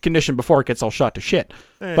 the condition before it gets all shot to shit.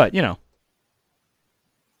 But, you know,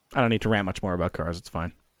 I don't need to rant much more about cars. It's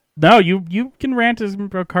fine. No, you can rant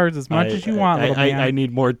about cars as much as you want. little man. I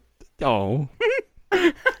need more. Oh.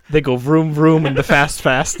 They go vroom, vroom, and the fast,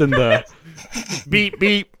 and the beep,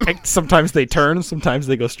 beep. Sometimes they turn, sometimes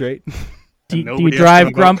they go straight. do you Nobody has drive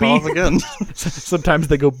to about grumpy? cars again. Sometimes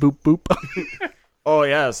they go boop, boop. Oh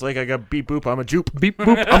yeah, it's like I got beep boop. I'm a jupe. Beep,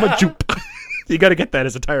 boop, I'm a jupe. You got to get that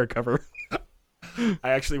as a tire cover. I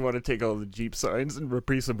actually want to take all the Jeep signs and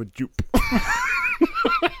replace them with jupe.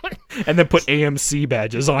 And then put AMC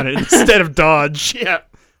badges on it instead of Dodge. Yeah.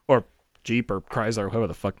 Or Jeep or Chrysler, whoever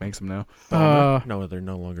the fuck makes them now. No, they're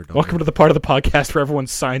no longer. Welcome to the part of the podcast where everyone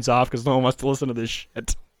signs off because no one wants to listen to this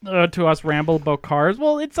shit. To us ramble about cars.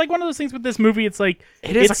 Well, it's like one of those things with this movie. It's like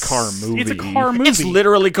It's a car movie. It's a car movie. It's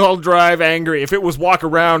literally called Drive Angry. If it was Walk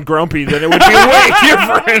Around Grumpy, then it would be way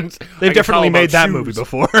different. They've definitely about made that shoes. movie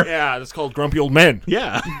before. Yeah, it's called Grumpy Old Men.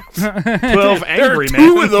 Yeah. 12 Angry There are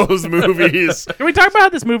Men. 2 of those movies. Can we talk about how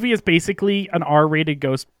this movie is basically an R-rated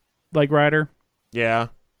Ghost Rider? Yeah.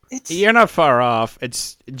 You're not far off.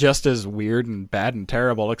 It's just as weird and bad and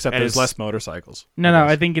terrible, except And there's it's- less motorcycles. No,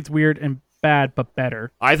 I think it's weird and bad, but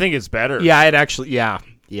better. I think it's better. Yeah, it actually, yeah.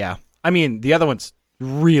 I mean, the other one's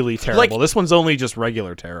really terrible. Like- This one's only just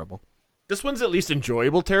regular terrible. This one's at least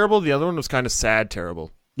enjoyable terrible. The other one was kind of sad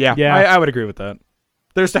terrible. Yeah, Yeah. I would agree with that.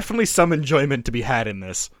 There's definitely some enjoyment to be had in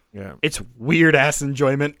this. Yeah. It's weird-ass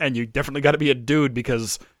enjoyment, and you definitely got to be a dude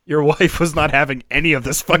because your wife was not having any of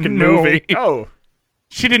this fucking No. movie. Oh.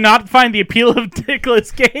 She did not find the appeal of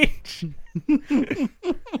Nicolas Cage.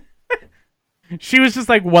 She was just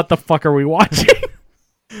like, what the fuck are we watching?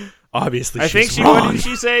 Obviously, I think she's she. wrong. What did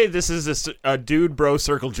she say? This is a dude bro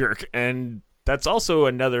circle jerk, and that's also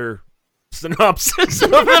another synopsis of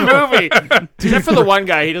the movie. Except for the one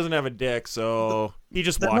guy, he doesn't have a dick, so he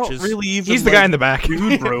just They're watches. not really even He's the guy in the back.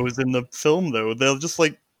 dude bros in the film, though. They're just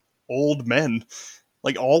like old men.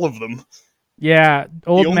 Like all of them. Yeah, The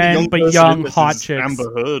old only men, but person young, in this hot is chicks.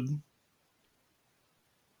 Amber Heard,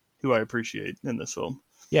 who I appreciate in this film.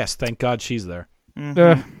 Yes, thank God she's there. Ugh.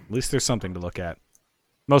 At least there's something to look at.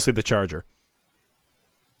 Mostly the Charger.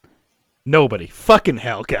 Nobody. Fucking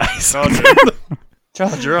hell, guys.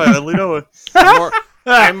 Charger, I only know it.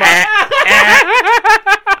 I'm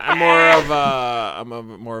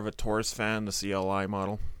more of a Taurus fan, the CLI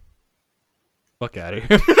model. Fuck out of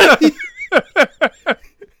here.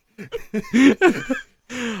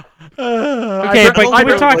 Okay, but can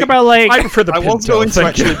we talk about I like? prefer the I was Pinto. going to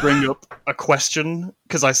Thank you. actually bring up a question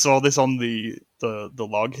because I saw this on the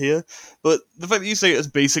log here, but the fact that you say it's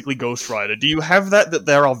basically Ghost Rider, do you have that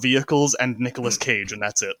there are vehicles and Nicolas Cage and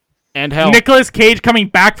that's it? And hell, Nicolas Cage coming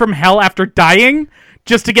back from hell after dying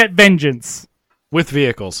just to get vengeance with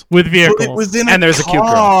vehicles. with But vehicles. it was in And a there's a cute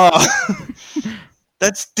car.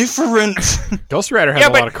 That's different. Ghost Rider has Yeah,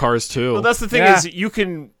 a but- lot of cars too. Well, that's the thing Yeah. is you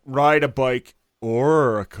can ride a bike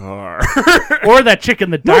Or a car. Or that chick in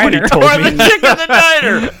the diner. Or the chick in the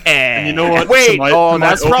diner. And you know what? Wait, To my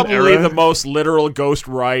that's own probably era- the most literal ghost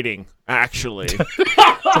riding, actually. to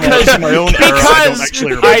my own era, I don't actually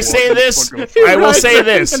remember I what say the this, fuck goes- I will say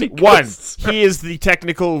this. and he One, goes- he is the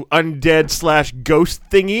technical undead/ghost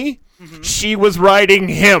thingy. She was riding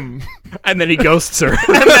him. And then he ghosts her.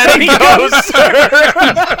 And then he ghosts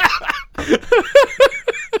her.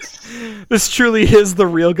 This truly is the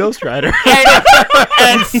real Ghost Rider.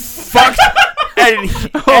 and fucked. And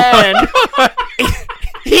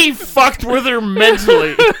he fucked with her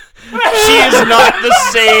mentally. She is not the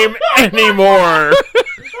same anymore.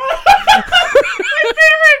 My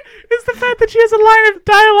favorite is the fact that she has a line of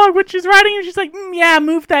dialogue when she's writing and she's like, yeah,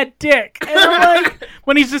 move that dick. And I'm like,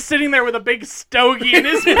 when he's just sitting there with a big stogie in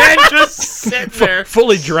his head, just sitting there.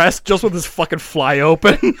 Fully dressed, just with his fucking fly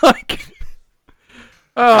open. Like,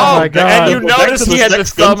 oh my god. And you Well, back notice to he the had the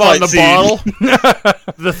sex thumb on gunfight the scene.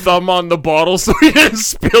 bottle. The thumb on the bottle so he didn't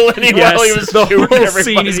spill any Yes, while he was the shooting whole everybody.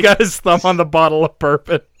 scene, he's got his thumb on the bottle of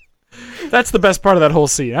bourbon. That's the best part of that whole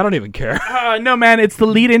scene. I don't even care. No, man, it's the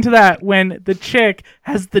lead into that when the chick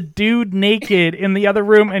has the dude naked in the other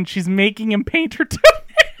room and she's making him paint her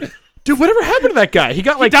toenails. Dude, whatever happened to that guy? He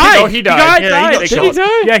got like... died. Oh, he died. Died. They Did killed he him.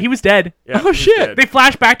 die? Yeah, he was dead. Yeah, Oh, he's shit. dead. They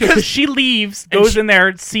flash back to it because she leaves, goes in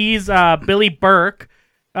there, sees Billy Burke,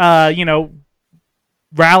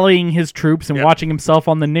 rallying his troops and watching himself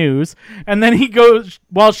on the news. And then he goes,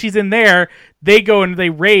 while she's in there, they go and they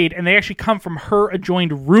raid, and they actually come from her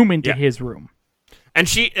adjoined room into his room. And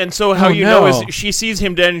so how Oh, you no. know is she sees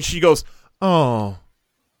him dead and she goes, oh.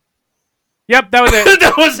 Yep, that was it.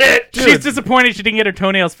 That was it. She's disappointed she didn't get her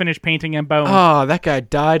toenails finished painting and bone. Oh, that guy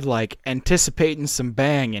died like anticipating some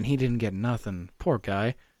bang and he didn't get nothing. Poor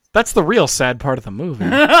guy. That's the real sad part of the movie.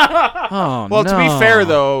 Oh, Well, no. to be fair,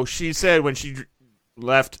 though, she said when she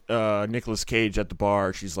left Nicolas Cage at the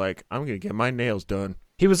bar, she's like, I'm going to get my nails done.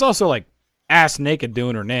 He was also like ass naked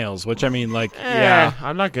doing her nails, which I mean, like, yeah.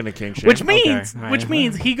 I'm not going to kink shame. Which means, Okay. which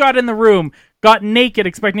means he got in the room, got naked,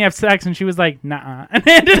 expecting to have sex, and she was like, "Nah," and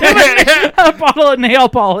handed him a bottle of nail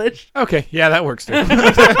polish. Okay, yeah, that works too.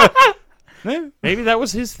 Maybe that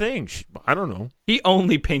was his thing. I don't know. He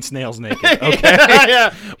only paints nails naked. Okay.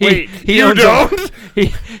 Yeah. Wait, you owns don't?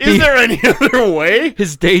 Is Is there any other way?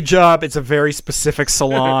 His day job, it's a very specific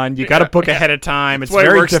salon. You got to book ahead of time. It's That's why it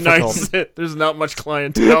very works difficult. nice. There's not much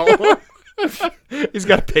clientele. He's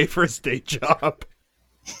got to pay for his day job.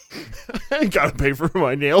 I gotta pay for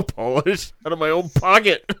my nail polish out of my own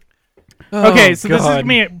pocket. Okay, so this is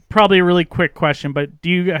God. probably a really quick question, but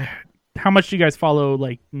how much do you guys follow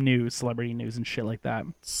like news, celebrity news, and shit like that?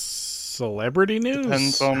 Celebrity news?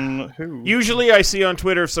 Depends on who. Usually I see on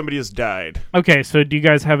Twitter if somebody has died. Okay, so do you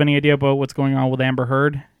guys have any idea about what's going on with Amber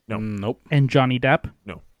Heard No. Nope. and Johnny Depp?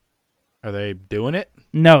 No. Are they doing it?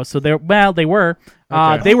 No, so they were.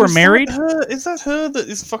 Okay. They were Is that married. her? Is that her that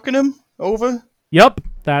is fucking him over? Yep,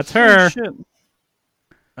 that's her. Oh, shit.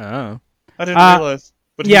 Oh. I didn't realize.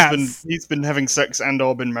 But yes. he's been having sex and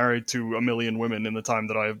or been married to a million women in the time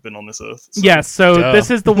that I have been on this earth. So. Yes, so Duh.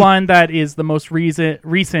 this is the one that is the most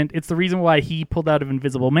recent. It's the reason why he pulled out of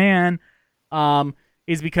Invisible Man,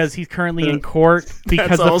 is because he's currently in court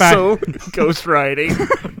because That's the also fact.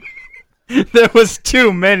 ghostwriting. There was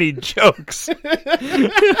too many jokes. All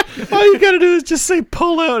you gotta do is just say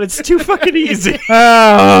pull out. It's too fucking easy.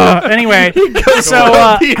 Anyway, so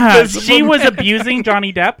the Invisible she was Man. abusing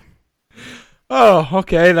Johnny Depp. Oh,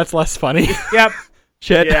 okay, that's less funny. Yep,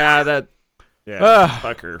 Shit. Yeah,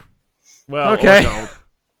 fuck her. Well, Okay. or don't.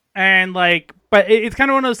 and but it's kind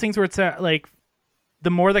of one of those things where it's like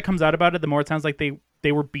the more that comes out about it, the more it sounds like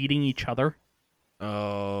they were beating each other.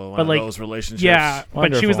 Oh, one But, of like, those relationships. Yeah, but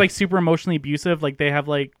she was Wonderful. like super emotionally abusive. Like they have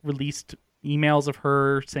like released emails of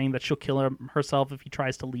her saying that she'll kill herself if he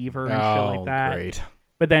tries to leave her and shit like that. Great.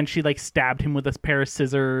 But then she like stabbed him with a pair of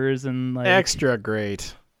scissors and like Extra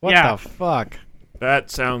great. What Yeah. the fuck?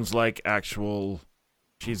 That sounds like actual.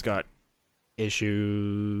 She's got.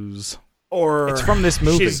 Issues. Or It's from this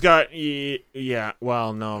movie. She's got. Yeah.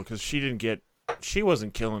 Well, no, because she didn't get. She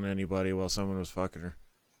wasn't killing anybody while someone was fucking her.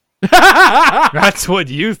 That's what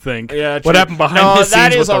you think. Yeah. What true. happened behind no, the scenes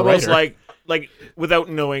that is with the almost writer. like without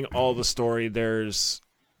knowing all the story, there's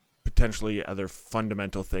potentially other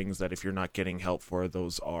fundamental things that if you're not getting help for,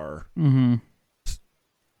 those are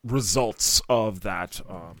results of that,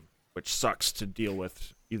 which sucks to deal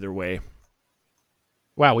with either way.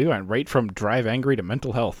 Wow, we went right from drive angry to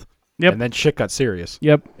mental health. Yep. And then shit got serious.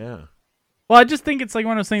 Yep. Yeah. Well, I just think it's like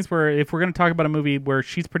one of those things where if we're going to talk about a movie where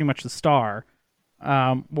she's pretty much the star,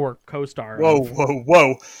 or co-star. Whoa, whoa,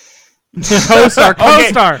 whoa. Co-star.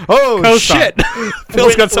 Oh Co-star. shit!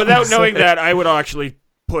 Phil's got something Without to knowing say. that, I would actually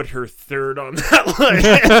put her third on that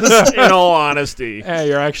list. In all honesty, Hey,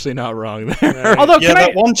 you're actually not wrong there. Although, Yeah, can that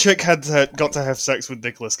I? one chick got to have sex with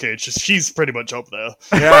Nicolas Cage. She's pretty much up there.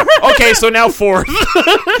 yeah. Okay, so now fourth.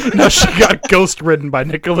 No, she got ghost ridden by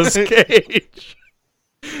Nicolas Cage,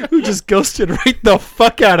 who just ghosted right the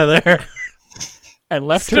fuck out of there and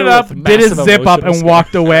left Stood her up, with did his massive zip up, emotional and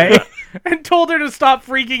walked away, and told her to stop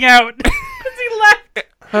freaking out because he left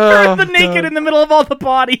her the naked in the middle of all the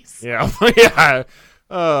bodies. Yeah, yeah.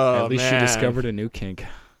 Oh, At least man. she discovered a new kink.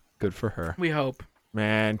 Good for her. We hope.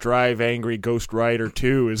 Man, Drive Angry Ghost Rider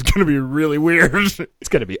 2 is going to be really weird. It's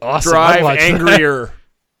gonna be awesome. I'll Drive watch that. Angrier.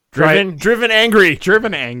 Driven Angry.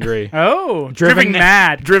 Driven angry. Oh, Driven driven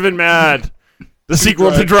mad. Driven Mad. The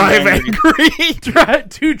sequel to Drive Angry.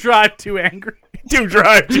 To drive too angry. To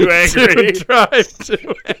Drive Too Angry. To drive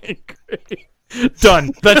too angry.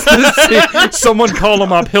 Done. That's the someone call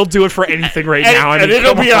him up. He'll do it for anything right now. And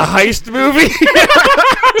it'll be a heist movie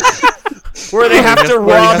where they have to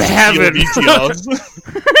rob heaven.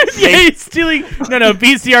 Yeah, he's stealing. No,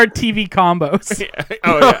 VCR TV combos.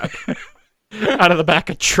 Oh yeah. out of the back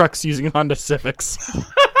of trucks using Honda Civics.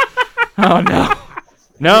 Oh no.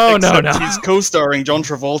 No. He's co-starring John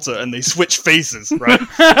Travolta, and they switch faces, right?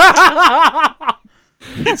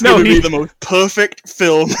 It's going to be the most perfect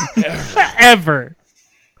film Ever.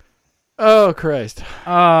 Oh Christ.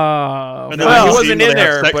 And then Well, you he see wasn't where in they have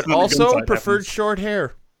there, sex but and the also gunfight preferred happens. short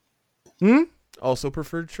hair. Hmm? Also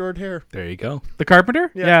preferred short hair. There you go. The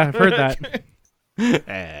Carpenter? Yeah. I've heard that.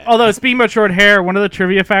 Although, speaking about short hair, one of the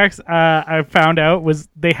trivia facts I found out was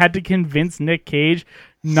they had to convince Nick Cage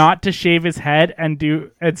not to shave his head and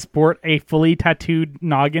sport a fully tattooed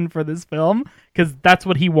noggin for this film because that's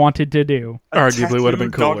what he wanted to do. Arguably would have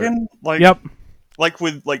been cooler. Noggin? Yep. Like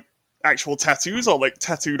with actual tattoos, or like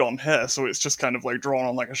tattooed on hair, so it's just kind of like drawn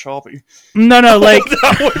on like a Sharpie. No, like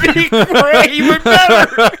That would be great. Even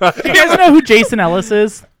better. you guys know who Jason Ellis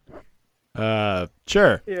is?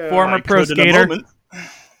 Sure. Former I pro could in a skater. moment.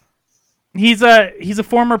 He's a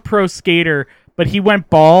former pro skater, but he went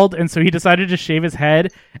bald, and so he decided to shave his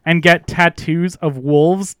head and get tattoos of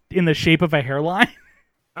wolves in the shape of a hairline.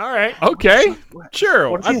 All right. Okay. Sure.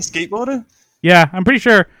 What is he, a skateboarder? Yeah, I'm pretty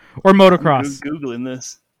sure. Or motocross. Googling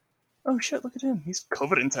this. Oh shit, look at him. He's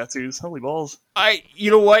covered in tattoos. Holy balls. You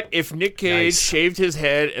know what? If Nick Cage Nice. shaved his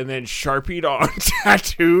head and then sharpied on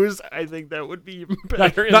tattoos, I think that would be even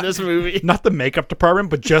better in Not- this movie. Not the makeup department,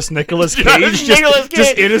 but just Nicolas Cage. Just Nicolas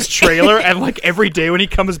just Cage. in his trailer, and like every day when he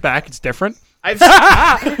comes back, it's different. I've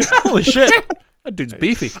Holy shit. That dude's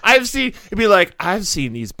beefy. it'd be like, I've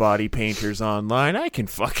seen these body painters online. I can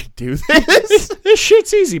fucking do this. This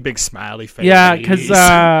shit's easy, big smiley face. Yeah, because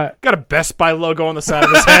got a Best Buy logo on the side of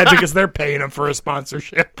his head because they're paying him for a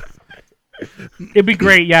sponsorship. it'd be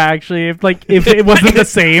great. Yeah, actually, if it wasn't the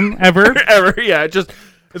same ever. Ever, yeah,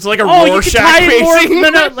 it's like a Oh, you could Rorschach tie it more. facing.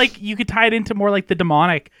 No, like you could tie it into more like the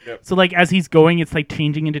demonic. So like as he's going, it's like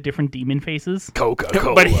changing into different demon faces.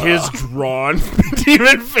 Coca-Cola. But his drawn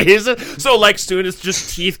demon faces. So like soon it's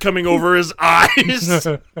just teeth coming over his eyes.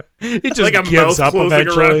 He just like a gives mouth up closing around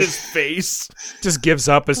eventually. his face. Just gives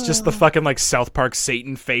up. It's just the fucking like South Park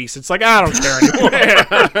Satan face. It's like, I don't care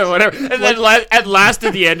anymore. Whatever. And then at last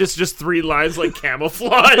at the end it's just 3 lines like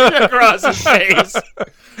camouflage across his face.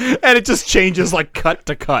 And it just changes like cut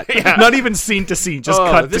to cut. Yeah. Not even scene to scene, just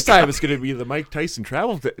cut This to time cut. it's going to be the Mike Tyson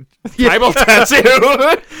tribal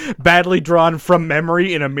tattoo. Badly drawn from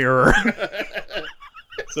memory in a mirror.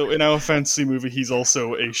 So in our fantasy movie, he's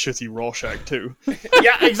also a shitty Rorschach too.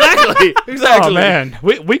 Yeah, exactly. Oh man,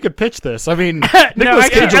 we could pitch this. I mean, No, Nicolas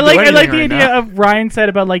Cage I will do like the anything right idea now. of Ryan said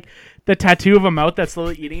about like the tattoo of a mouth that's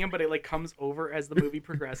slowly eating him, but it like comes over as the movie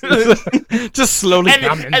progresses. Just slowly.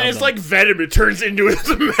 And it's like Venom. It turns into his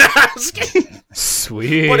mask.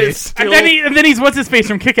 Sweet. But it's still, and then he's what's his face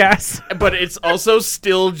from Kick-Ass. but it's also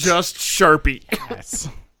still just Sharpie. Yes.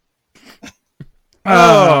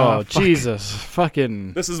 Oh, Jesus.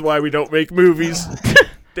 Fucking. This is why we don't make movies.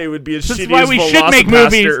 They would be as This is shitty why as we should make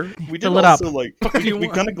Velocipaster. movies. We did Fill it up. also we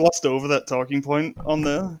kind of glossed over that talking point on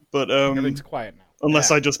there, but Everything's quiet now.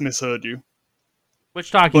 unless I just misheard you.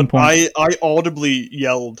 Which talking But point? I audibly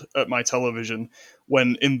yelled at my television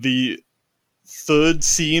when in the third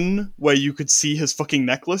scene where you could see his fucking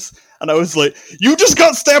necklace, and I was like, "You just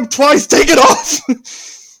got stabbed twice. Take it off!"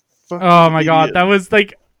 Oh my god, idiot. that was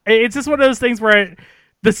like, it's just one of those things where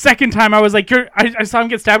the second time I was like, I saw him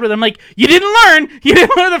get stabbed with. I'm like, you didn't learn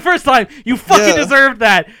the first time. You fucking Yeah. deserved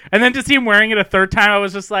that. And then to see him wearing it a third time, I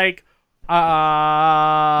was just like, You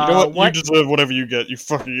know what? what? You deserve whatever you get. You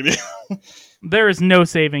fucking idiot. There is no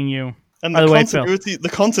saving you. And By the way, Phil. the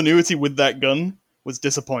continuity with that gun was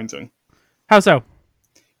disappointing. How so?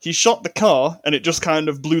 He shot the car, and it just kind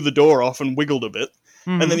of blew the door off and wiggled a bit.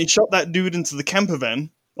 Mm-hmm. And then he shot that dude into the camper van,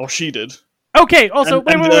 or she did. Okay, also,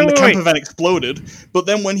 and the camper van exploded. But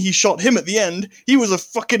then when he shot him at the end, he was a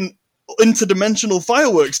fucking interdimensional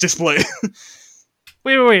fireworks display.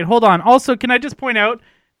 Wait, hold on. Also, can I just point out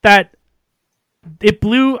that it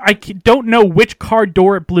blew... don't know which car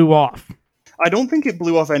door it blew off. I don't think it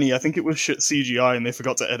blew off any. I think it was shit CGI, and they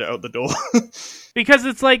forgot to edit out the door. Because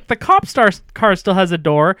it's like the cop star car still has a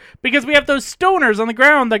door, because we have those stoners on the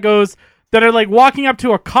ground that are like walking up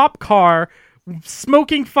to a cop car,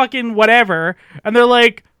 smoking fucking whatever, and they're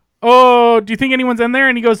like, oh, do you think anyone's in there?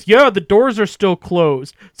 And he goes, yeah, the doors are still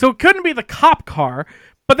closed. So it couldn't be the cop car.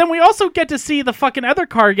 But then we also get to see the fucking other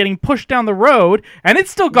car getting pushed down the road, and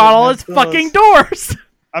it's still got all its fucking doors.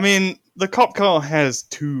 I mean, the cop car has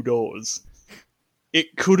 2 doors.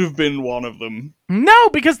 It could have been one of them. No,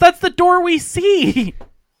 because that's the door we see.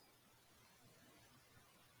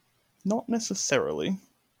 Not necessarily.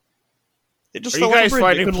 It just Are fell you off a guys bridge. It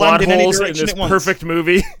finding could plot land in any holes in direction this it wants. perfect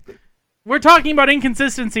movie? We're talking about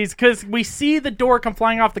inconsistencies because we see the door come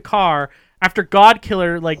flying off the car after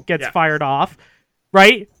Godkiller gets fired off,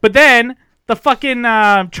 right? But then the fucking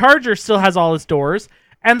Charger still has all its doors,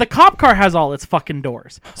 and the cop car has all its fucking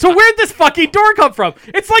doors. So where'd this fucking door come from?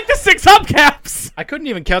 It's like the 6 hubcaps. I couldn't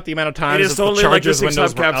even count the amount of times It is that the totally like the Charger's 6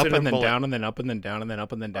 windows were hubcaps up in a and then bullet. down and then up and then down and then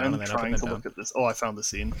up and then down I'm and then up trying and to then look down. at this. Oh, I found the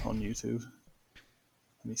scene on YouTube.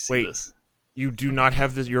 Let me see this. You do not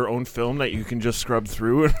have your own film that you can just scrub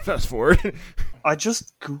through and fast forward? I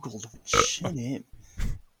just googled shit in.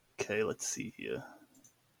 Okay, let's see here.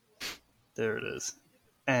 There it is.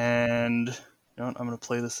 And you know what, I'm going to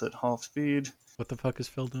play this at half speed. What the fuck is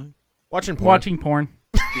Phil doing? Watching porn.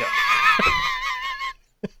 Yeah.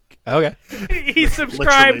 Okay. He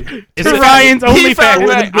subscribed Literally. to Ryan's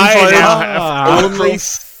OnlyFans. I now have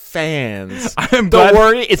OnlyFans. I'm Don't glad-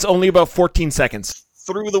 worry, it's only about 14 seconds.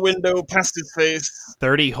 Through the window, past his face.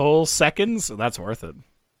 30 whole seconds? That's worth it.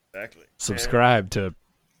 Exactly. Subscribe to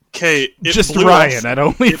Okay, just Ryan at It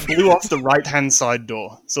OnlyFans. blew off the right-hand side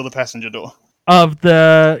door, so the passenger door. Of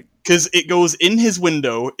the... Because it goes in his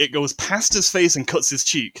window, it goes past his face and cuts his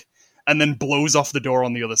cheek, and then blows off the door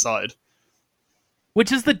on the other side.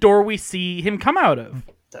 Which is the door we see him come out of.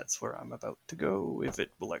 That's where I'm about to go, if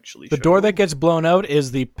it will actually The show. door that gets blown out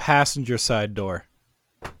is the passenger side door.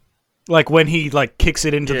 Like when he kicks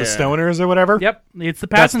it into the stoners or whatever. Yep, it's the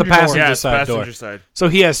That's passenger the passenger door. side passenger door. side. So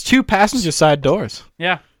he has 2 passenger side doors.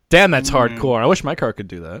 Yeah. Damn, that's hardcore. I wish my car could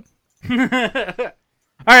do that.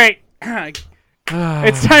 All right.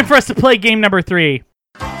 It's time for us to play game number 3.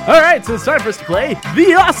 All right, so it's time for us to play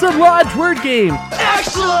the Awesome Lodge word game.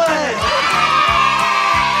 Excellent!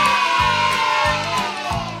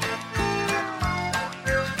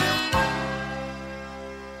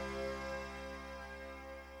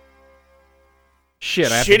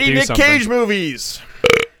 Shit, I have to Shitty do Nick something. Cage movies.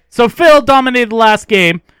 So Phil dominated the last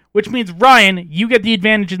game, which means Ryan, you get the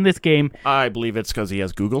advantage in this game. I believe it's because he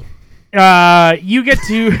has Google. You get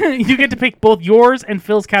to you get to pick both yours and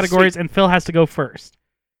Phil's categories, and Phil has to go first.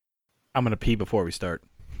 I'm going to pee before we start.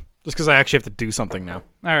 Just because I actually have to do something now.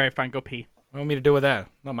 All right, fine, go pee. What do you want me to do with that?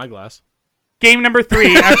 Not my glass. Game number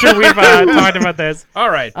 3. After we've talked about this. All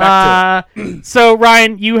right, back to it. So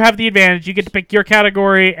Ryan, you have the advantage. You get to pick your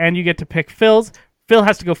category, and you get to pick Phil's. Phil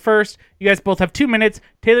has to go first. You guys both have 2 minutes.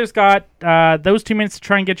 Taylor's got those 2 minutes to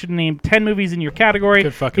try and get you to name 10 movies in your category.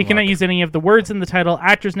 Good fucking He cannot luck. use any of the words in the title,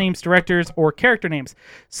 actors' names, directors, or character names.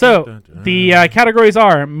 So the categories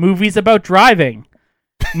are movies about driving,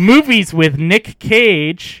 movies with Nick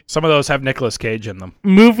Cage, Some of those have Nicolas Cage in them.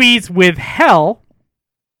 movies with Hell,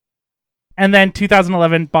 and then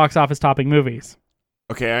 2011 box office topping movies.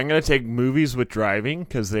 Okay, I'm going to take movies with driving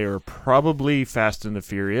because they are probably Fast and the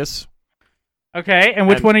Furious. Okay, and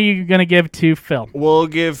which one are you going to give to Phil? We'll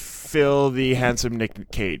give Phil the handsome Nick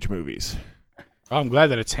Cage movies. Oh, I'm glad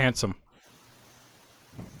that it's handsome.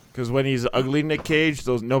 Because when he's ugly Nick Cage,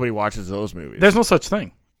 nobody watches those movies. There's no such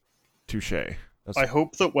thing. Touche. I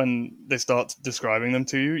hope that when they start describing them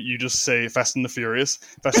to you, you just say Fast and the Furious,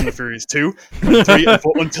 Fast and the Furious 2, and 3, and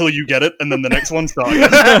 4 until you get it, and then the next one starts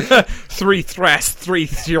again. 3 Fast, 3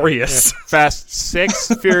 Furious. Fast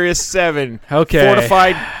 6, Furious 7. Okay.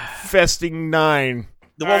 Fortified Festing 9.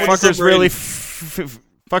 The one with the Fuckers submarine. really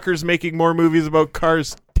fuckers making more movies about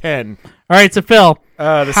cars 10. All right, so Phil,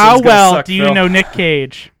 This how one's gonna well suck, do you Phil. know Nick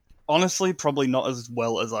Cage? Honestly, probably not as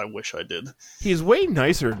well as I wish I did. He's way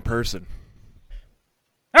nicer in person.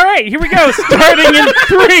 All right, here we go. Starting in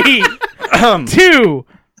 3, 2,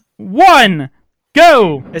 1.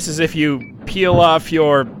 Go! This is if you peel off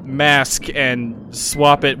your mask and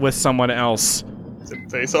swap it with someone else. Is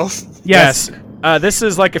it Face Off? Yes. This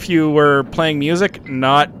is like if you were playing music,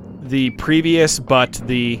 not the previous, but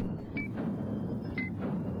the...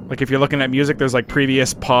 Like if you're looking at music, there's like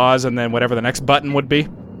previous, pause, and then whatever the next button would be.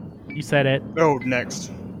 You said it. Oh,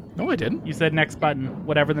 next. No, I didn't. You said next button.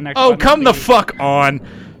 Whatever the next Oh, button come would the be. fuck on.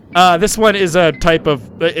 This one is a type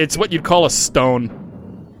of... It's what you'd call a stone.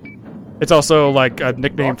 It's also like a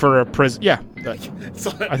nickname for a prison. Yeah,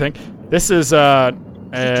 I think. This is it's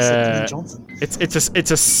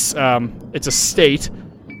a state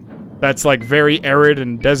that's like very arid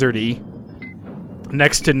and deserty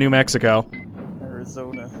next to New Mexico.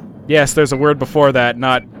 Arizona. Yes, there's a word before that,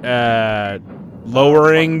 not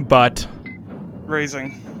lowering, but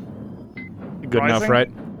Raising. good enough, right?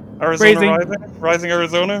 Arizona Rising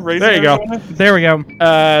Arizona. Raising There you Arizona? go. There we go.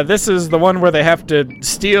 This is the one where they have to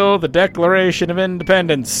steal the Declaration of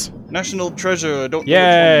Independence. National Treasure. Don't know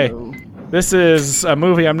Yay! which one, though. This is a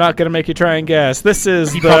movie I'm not going to make you try and guess. This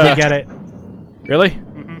is You the... probably get it. Really?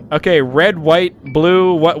 Mm-hmm. Okay, red, white,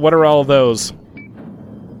 blue, what are all those?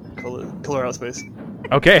 Color out space.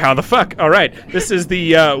 Okay, how the fuck? Alright, this is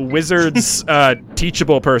the wizard's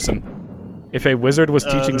teachable person. If a wizard was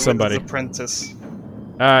teaching the somebody. Wizard's Apprentice.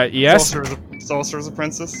 Yes? Sorcerer's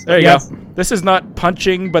Apprentice. There you Yes. go. This is not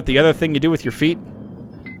punching, but the other thing you do with your feet.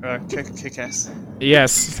 Kick ass.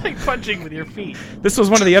 Yes. It's like punching with your feet. This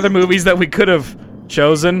was one of the other movies that we could have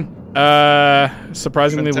chosen.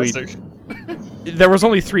 Surprisingly, Fantastic. there was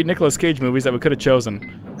only 3 Nicolas Cage movies that we could have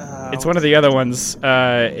chosen. It's one of the other ones.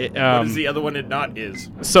 What is the other one it not is?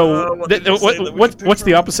 So, what did you say that we should pick what's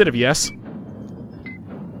the from? opposite of yes?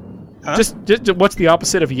 Huh? Just what's the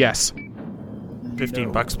opposite of yes?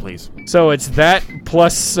 $15, please. So it's that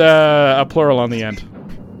plus a plural on the end.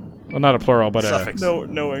 Well, not a plural, but a Suffix. No,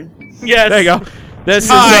 knowing. Yes. There you go. This is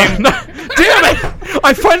Time. damn it!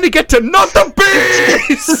 I finally get to not the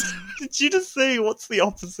bees. Did you just say what's the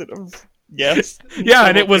opposite of yes? Yeah,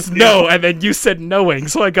 and it was no, and then you said knowing,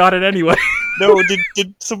 so I got it anyway. No,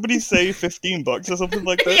 did somebody say $15 or something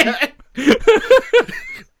like that?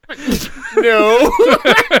 No.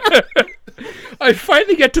 I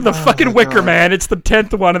finally get to the fucking Wicker Man. It's the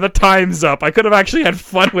 10th one, and the time's up. I could have actually had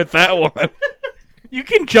fun with that one. You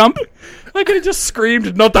can jump. I could have just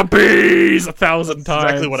screamed, not the bees, 1,000 times.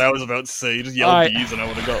 Exactly what I was about to say. You just yelled bees and I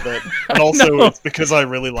would have got that. And also, No. it's because I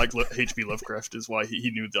really like H.P. Lovecraft is why he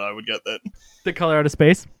knew that I would get that. The color out of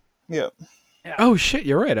space. Yeah. Oh shit,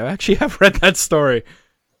 you're right. I actually have read that story.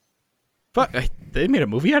 Fuck, they made a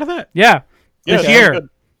movie out of that? Yeah. Yeah, This that year. was good.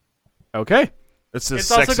 Okay. It's the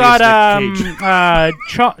It's also sexiest got Nick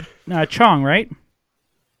Cage. Chong, right?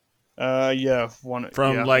 Yeah, one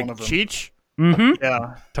From yeah, like one of them. Cheech. Mm-hmm.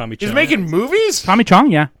 Yeah, Tommy He's Chong. making movies. Tommy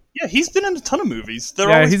Chong, yeah. yeah, he's been in a ton of movies. They're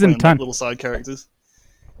Yeah, always he's in a playing, ton. like, little side characters.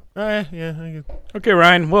 Yeah. Okay,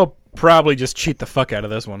 Ryan, we'll probably just cheat the fuck out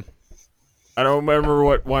of this one. I don't remember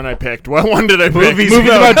what one I picked. What one did I pick? Movies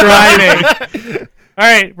about driving. All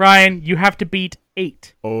right, Ryan, you have to beat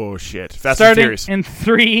 8. Oh shit! Fast and Starting Furious. in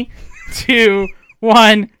 3, 2,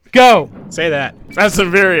 1, go. Say that. Fast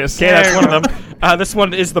and Furious. Okay, that's one of them. This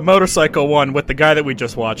one is the motorcycle one with the guy that we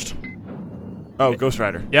just watched. Oh, Ghost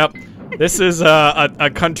Rider. Yep. This is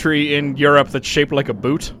a country in Europe that's shaped like a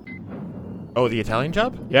boot. Oh, the Italian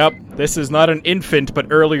Job. Yep. This is not an infant, but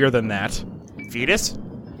earlier than that. Fetus.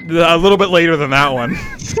 A little bit later than that one.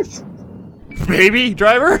 Baby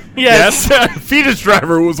Driver. Yes. Fetus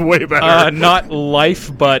Driver was way better. Not life,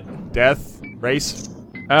 but Death Race.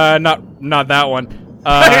 not that one.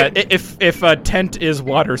 If a tent is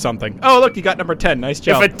water something. Oh, look, you got number 10. Nice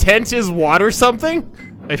job. If a tent is water something.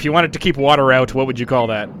 If you wanted to keep water out, what would you call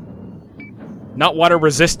that? Not water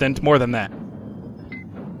resistant, more than that.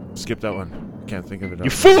 Skip that one. Can't think of it. You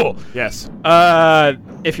fool! Yes.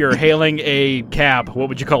 If you're hailing a cab, what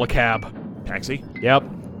would you call a cab? Taxi. Yep.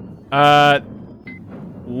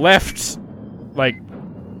 Left, like,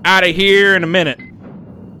 out of here in a minute.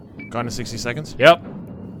 Gone in 60 seconds. Yep.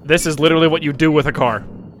 This is literally what you do with a car.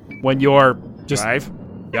 When you're just... Drive.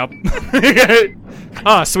 Yep.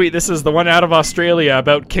 Ah, sweet. This is the one out of Australia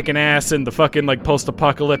about kicking ass in the fucking, like,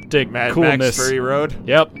 post-apocalyptic Mad coolness. Max Fury Road.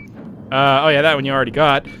 Yep. Oh, yeah, that one you already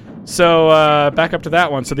got. So, back up to that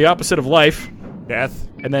one. So, the opposite of life. Death.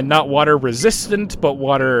 And then not water resistant, but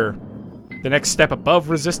water... The next step above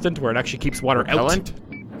resistant, where it actually keeps water Repellent.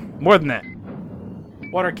 out. More than that.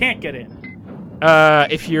 Water can't get in.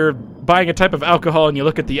 If you're buying a type of alcohol and you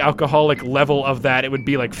look at the alcoholic level of that, it would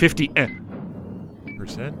be like 50...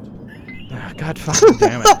 Percent. Ah, God fucking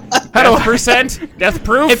damn it. Death percent. Death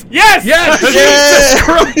proof. Yes! Yes! Jesus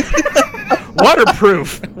Christ!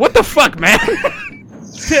 Waterproof. What the fuck, man?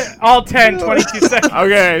 All 10, 22 seconds.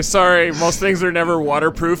 Okay, sorry. Most things are never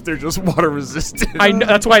waterproof. They're just water resistant. I know,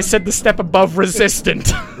 that's why I said the step above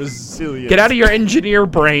resistant. Resilient. Get out of your engineer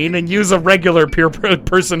brain and use a regular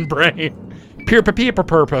person brain. Pure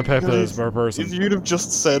person. If you'd have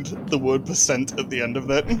just said the word % at the end of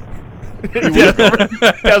that,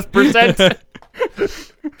 Death percent.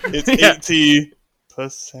 it's 80%.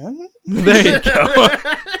 There you go.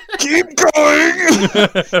 Keep going.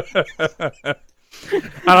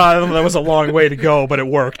 I don't know, that was a long way to go, but it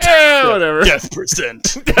worked. Whatever. Death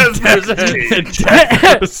 %. Death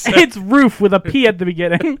percent. It's Roof with a P at the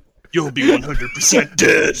beginning. You'll be 100%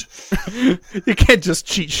 dead. You can't just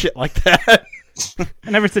cheat shit like that.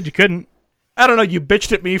 I never said you couldn't. I don't know, you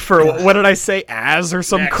bitched at me for, what did I say, as or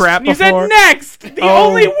some crap You before? said next! The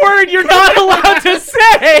only word you're not allowed to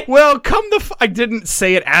say! Well, I didn't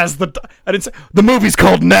say it as I didn't say, the movie's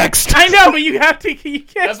called Next! I know, but you have to, you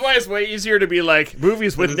can't. That's why it's way easier to be like,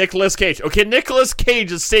 movies with Nicolas Cage. Okay, Nicolas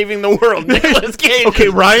Cage is saving the world. Nicolas Cage. Okay,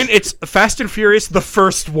 Ryan, it's Fast and Furious, the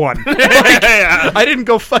first one. I didn't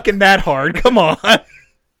go fucking that hard, come on.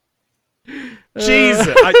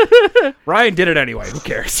 Jesus. Ryan did it anyway, who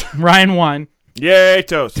cares? Ryan won. Yay,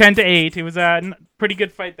 toast. 10-8. It was a pretty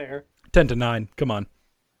good fight there. 10-9, come on.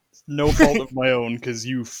 No fault of my own, because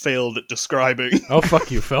you failed at describing. Oh, fuck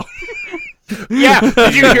you, Phil. Yeah,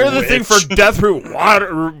 did you hear the thing for death root?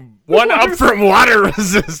 Water, one up from water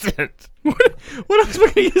resistant. What else are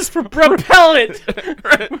we going to use for Repellent!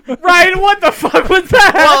 Ryan, what the fuck was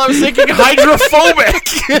that? Well, I was thinking hydrophobic.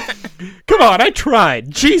 Come on, I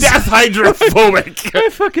tried. Jesus. Death hydrophobic. I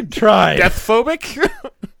fucking tried. Deathphobic?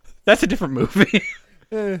 That's a different movie.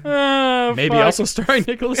 Oh, Maybe fuck. also starring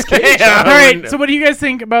Nicolas Cage. Yeah, All right, so what do you guys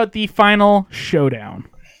think about the final showdown?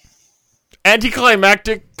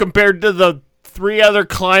 Anticlimactic compared to the 3 other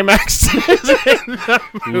climaxes.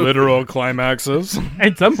 Literal climaxes.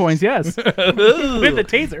 At some points, yes. With a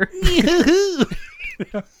taser.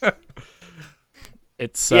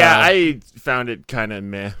 It's Yeah, I found it kind of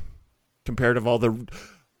meh compared to all the...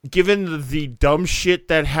 Given the dumb shit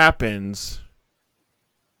that happens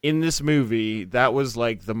in this movie, that was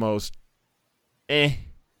like the most He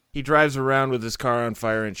drives around with his car on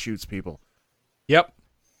fire and shoots people. Yep.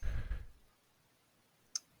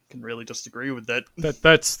 Can really just agree with that.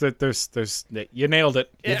 There's you nailed it.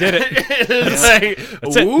 You did it. It's like,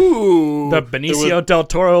 That's it. ooh. The Benicio del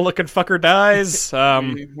Toro looking fucker dies. We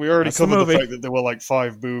already that's the covered the movie. fact that there were like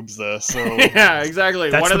 5 boobs there, so Yeah, exactly.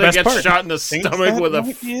 That's One of the them best gets part. shot in the Think stomach that with a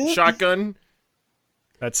might be it? shotgun.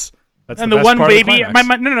 That's And the the best one part of the baby,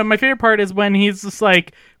 climax. my favorite part is when he's just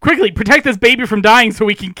like, quickly, protect this baby from dying so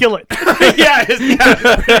we can kill it. yeah.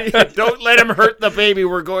 Don't let him hurt the baby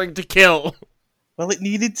we're going to kill. well, it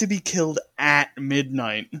needed to be killed at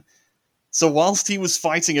midnight. So whilst he was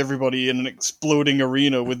fighting everybody in an exploding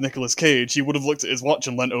arena with Nicolas Cage, he would have looked at his watch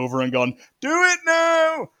and leant over and gone, "Do it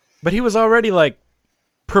now!" But he was already like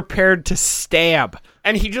prepared to stab.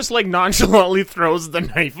 And he just like nonchalantly throws the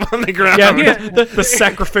knife on the ground. Yeah, the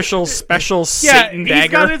sacrificial special Satan he's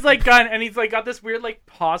dagger. got his like gun, and he's like got this weird like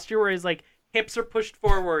posture where his like hips are pushed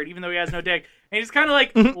forward, even though he has no dick, and he just kind of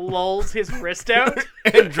like lulls his wrist out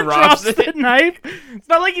and drops the it. knife. It's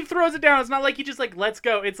not like he throws it down. It's not like he just like lets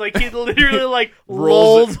go. It's like he literally like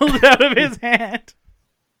Rolls rolls it out of his hand.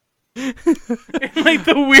 Like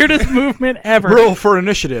the weirdest movement ever. Roll for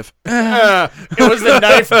initiative. It was the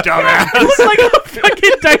knife, dumbass. It was like a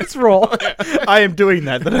fucking dice roll. I am doing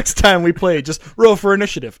that the next time we play. Just roll for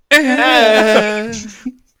initiative. 2.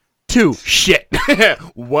 Shit.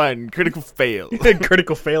 1 critical fail.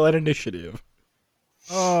 Critical fail at initiative.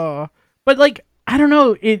 Oh, but like I don't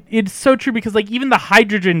know. It's so true because like even the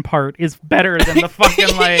hydrogen part is better than the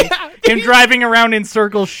fucking like him driving around in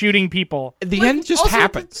circles shooting people. The end just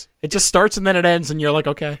happens. It just starts and then it ends, and you're like,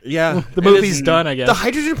 okay, Yeah, the movie's done. I guess. The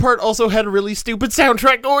hydrogen part also had a really stupid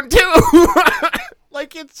soundtrack going too.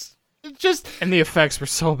 Like it's just. And the effects were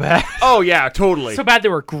so bad. Oh yeah, totally. So bad they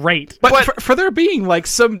were great. But for there being like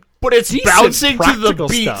some, But it's decent bouncing to the practical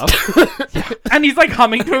beat. stuff. And he's like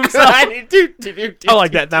humming to himself. I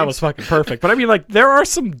like that. That was fucking perfect. But I mean, like, there are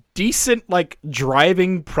some decent, like,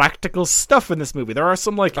 driving practical stuff in this movie. There are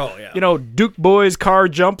some, like, Duke Boys car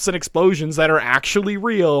jumps and explosions that are actually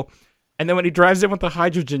real. And then when he drives in with the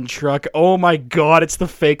hydrogen truck, oh my god, it's the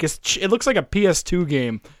fakest. It looks like a PS2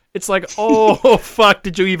 game. It's like, oh, fuck,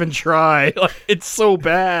 did you even try? Like, it's so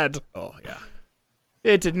bad. Oh yeah.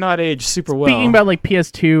 It did not age super well. Speaking about like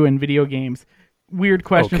PS2 and video games, weird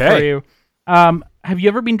question for Okay. you. Have you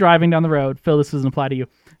ever been driving down the road? Phil, this doesn't apply to you.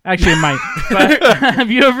 Actually, it might. But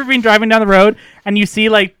have you ever been driving down the road and you see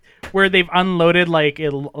like where they've unloaded like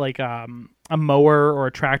a mower or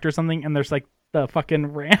a tractor or something, and there's like the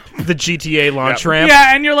fucking ramp. The GTA launch ramp.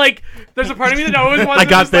 Yeah, and you're like, there's a part of me that always wants I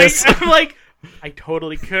got to this. I'm like, I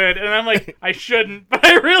totally could, and I'm like, I shouldn't, but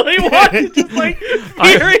I really want to just like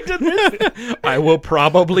peer into this. I will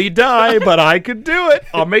probably die, but I could do it.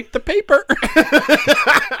 I'll make the paper.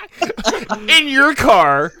 In your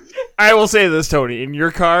car, I will say this, Tony. In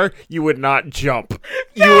your car, you would not jump.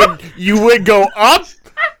 No! You would go up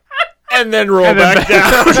and then roll back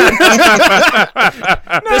down.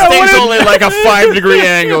 This thing's only like a 5-degree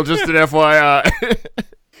angle, just an FYI.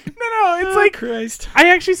 No, it's like Christ. I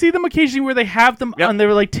actually see them occasionally where they have them and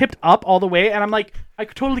they're like tipped up all the way, and I'm like, I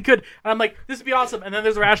totally could. And I'm like, this would be awesome. And then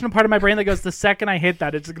there's a rational part of my brain that goes, the second I hit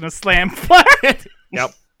that, it's just gonna slam flat.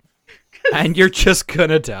 Yep. And you're just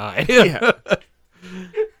gonna die. Yeah.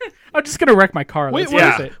 I'm just gonna wreck my car. Wait,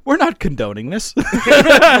 Let's face it. we're not condoning this.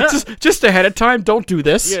 just ahead of time, don't do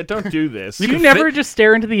this. Yeah, don't do this. You never just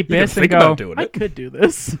stare into the abyss and think go, about doing I it. could do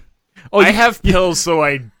this. I have pills, so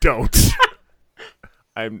I don't.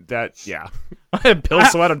 I have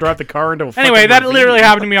pills, so I don't drive the car into a fucking Anyway, that ravine. literally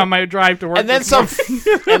happened to me on my drive to work. And then this some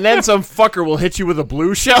morning. and then some fucker will hit you with a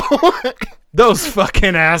blue shell. Those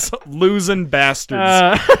fucking ass losing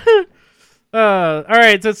bastards. All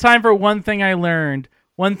right, so it's time for one thing I learned.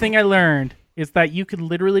 One thing I learned is that you could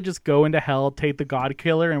literally just go into hell, take the God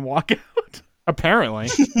Killer, and walk out. Apparently.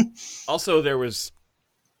 Also, there was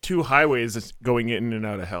 2 highways that's going in and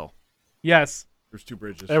out of hell. Yes. There's 2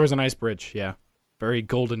 bridges. There was a nice bridge, yeah. Very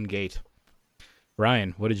golden gate.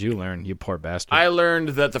 Ryan, what did you learn, you poor bastard? I learned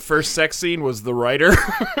that the first sex scene was the writer.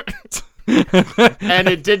 And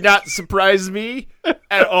it did not surprise me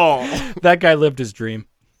at all. That guy lived his dream.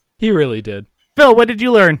 He really did. Phil, what did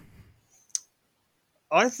you learn?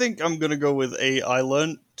 I think I'm going to go with I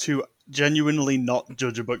learned to genuinely not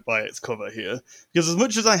judge a book by its cover here. Because as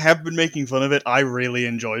much as I have been making fun of it, I really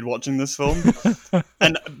enjoyed watching this film.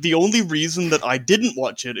 And the only reason that I didn't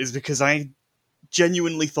watch it is because I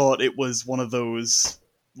genuinely thought it was one of those,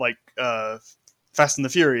 like, Fast and the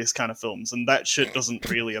Furious kind of films, and that shit doesn't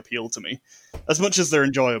really appeal to me. As much as they're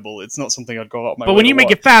enjoyable, it's not something I'd go out my way But when to you make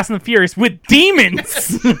watch. it Fast and the Furious with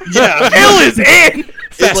demons, Yeah, Phil is in!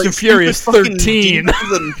 Fast and Furious fucking 13.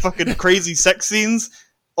 demons and fucking crazy sex scenes,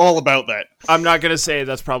 all about that. I'm not going to say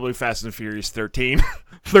that's probably Fast and Furious 13.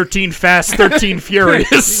 13 Fast, 13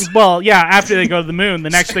 Furious. Well, yeah, after they go to the moon, the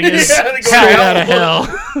next thing is Yeah, they go hell. Straight out of hell.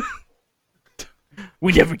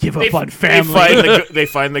 We never give up on They family. they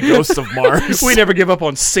find the ghosts of Mars. We never give up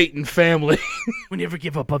on Satan family. We never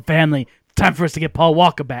give up on family. Time for us to get Paul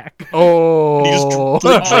Walker back. Oh. He just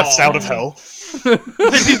drifts out of hell.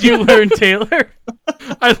 What did you learn, Taylor?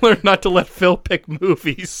 I learned not to let Phil pick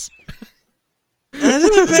movies.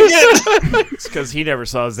 It's because he never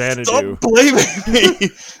saw Xanadu. Stop blaming me.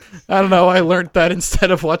 I don't know. I learned that instead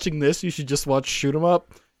of watching this, you should just watch Shoot 'Em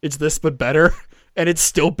Up. It's this, but better. And it's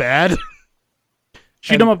still bad.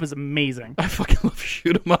 Shoot 'em up is amazing. I fucking love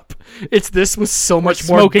Shoot 'Em Up. It's this with so much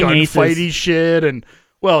more Smoking aces. gunfighty shit. And,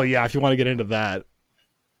 well, yeah, if you want to get into that.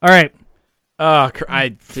 All right,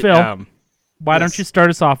 Phil, why don't you start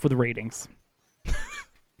us off with ratings?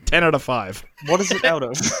 10 out of 5. What is it out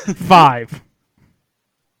of? 5.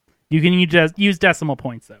 You can use decimal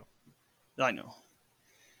points though. I know.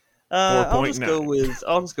 I'll just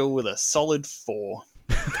 4.9. go with a solid 4.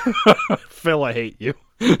 Phil, I hate you.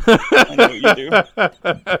 I know you do.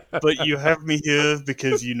 But you have me here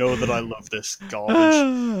because you know that I love this garbage.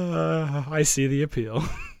 I see the appeal. All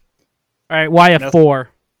right, why a Nothing. 4?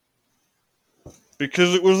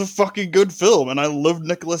 Because it was a fucking good film, and I loved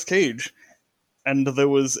Nicolas Cage. And there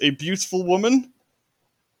was a beautiful woman.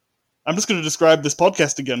 I'm just going to describe this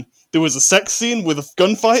podcast again. There was a sex scene with a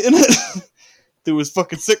gunfight in it. There was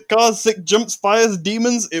fucking sick cars, sick jumps, fires,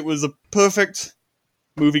 demons. It was a perfect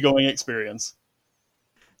movie-going experience.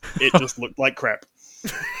 It just looked like crap.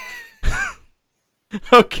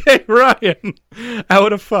 Okay, Ryan.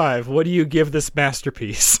 Out of 5, what do you give this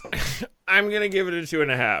masterpiece? I'm going to give it a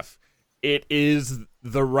 2.5. It is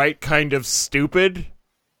the right kind of stupid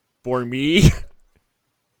for me.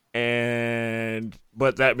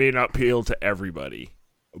 But that may not appeal to everybody.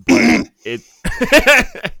 But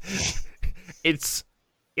it's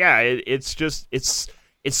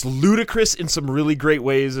ludicrous in some really great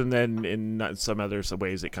ways, and then in some other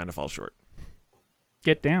ways it kind of falls short.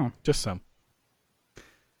 Get down, Just some.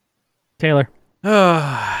 Taylor.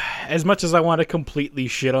 As much as I want to completely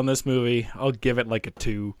shit on this movie, I'll give it like a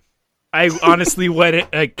 2. I honestly went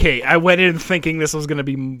in thinking this was going to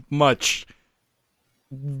be much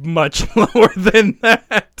lower than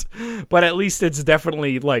that. But at least it's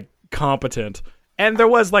definitely, like, competent. And there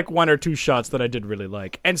was, like, 1 or 2 shots that I did really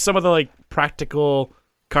like. And some of the, like, practical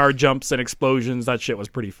car jumps and explosions, that shit was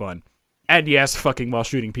pretty fun. And yes, fucking while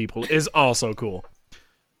shooting people is also cool.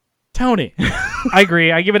 Tony. I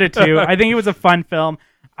agree. I give it a 2. I think it was a fun film.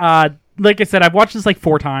 Like I said, I've watched this like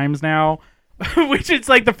 4 times now, which it's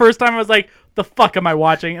like the first time I was like, the fuck am I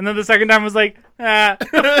watching? And then the second time I was like, the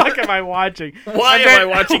fuck am I watching? Why am I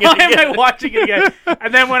watching it again?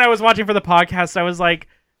 And then when I was watching for the podcast, I was like,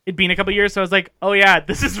 it'd been a couple years, so I was like, oh yeah,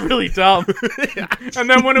 this is really dumb. And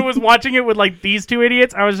then when I was watching it with like these 2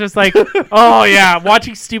 idiots, I was just like, oh yeah,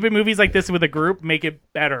 watching stupid movies like this with a group make it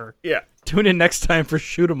better. Yeah. Tune in next time for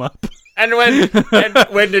Shoot 'Em Up. And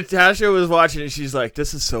when Natasha was watching it, she's like,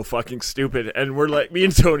 this is so fucking stupid. And we're like, me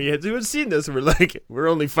and Tony had seen this, and we're like, we're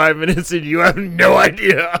only 5 minutes in, you have no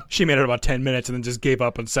idea. She made it about 10 minutes and then just gave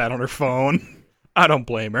up and sat on her phone. I don't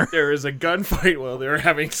blame her. There is a gunfight while they're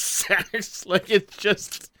having sex. Like, it's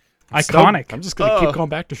just... iconic. I'm just going to keep going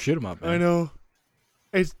back to Shoot 'Em Up, man. I know.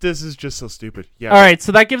 This is just so stupid. Yeah. All right,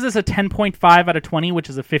 so that gives us a 10.5 out of 20, which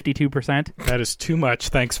is a 52%. That is too much.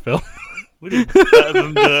 Thanks, Phil. It's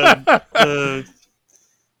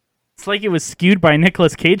like it was skewed by a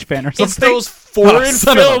Nicolas Cage fan or something. It's those foreign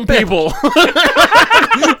film people.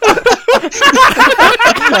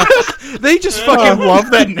 They just fucking love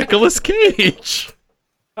that Nicolas Cage.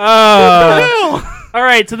 What the hell? All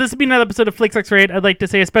right, so this has been another episode of Flix X Raid. I'd like to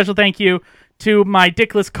say a special thank you to my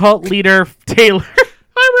dickless cult leader, Taylor.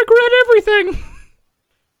 I regret everything.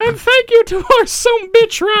 And thank you to our some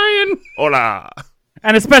bitch Ryan. Hola.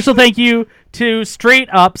 And a special thank you to straight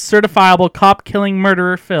up certifiable cop killing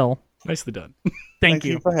murderer Phil. Nicely done. Thank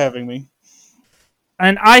you for having me.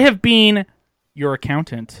 And I have been your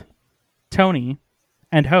accountant, Tony,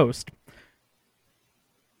 and host.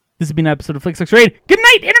 This has been an episode of Flix X Raid. Good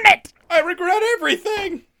night, Internet! I regret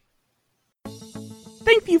everything.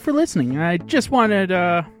 Thank you for listening. I just wanted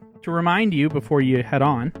to remind you before you head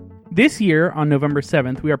on. This year, on November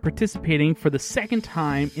 7th, we are participating for the second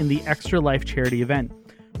time in the Extra Life charity event.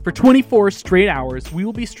 For 24 straight hours, we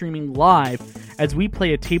will be streaming live as we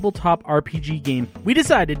play a tabletop RPG game. We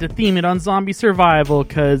decided to theme it on zombie survival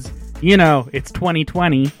because, you know, it's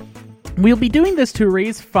 2020. We'll be doing this to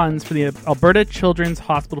raise funds for the Alberta Children's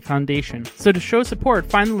Hospital Foundation. So to show support,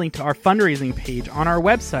 find the link to our fundraising page on our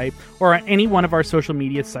website or on any one of our social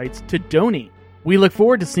media sites to donate. We look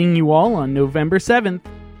forward to seeing you all on November 7th.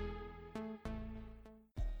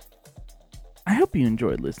 I hope you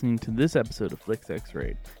enjoyed listening to this episode of Flix X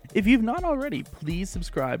Raid. If you've not already, please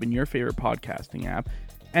subscribe in your favorite podcasting app.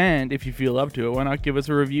 And if you feel up to it, why not give us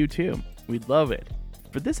a review too? We'd love it.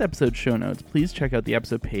 For this episode's show notes, please check out the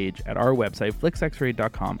episode page at our website,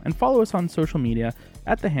 flixxraid.com, and follow us on social media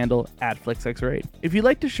at the handle @FlixXRaid. If you'd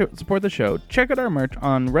like to support the show, check out our merch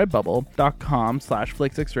on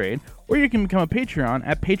redbubble.com/FlixXRaid, or you can become a Patreon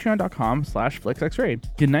at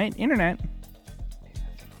patreon.com/FlixXRaid. Good night, Internet.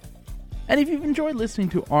 And if you've enjoyed listening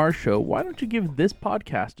to our show, why don't you give this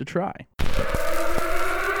podcast a try?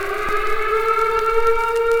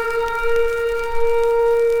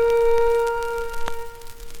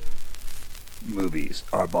 Movies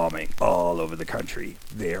are bombing all over the country.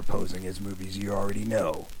 They are posing as movies you already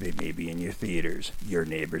know. They may be in your theaters, your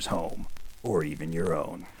neighbor's home, or even your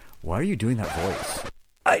own. Why are you doing that voice?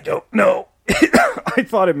 I don't know. I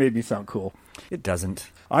thought it made me sound cool. It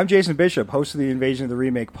doesn't. I'm Jason Bishop, host of the Invasion of the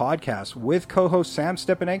Remake podcast, with co-hosts Sam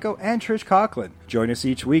Stepanenko and Trish Coughlin. Join us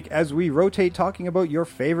each week as we rotate talking about your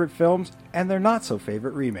favorite films and their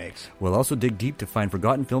not-so-favorite remakes. We'll also dig deep to find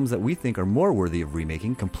forgotten films that we think are more worthy of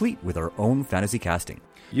remaking, complete with our own fantasy casting.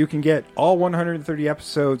 You can get all 130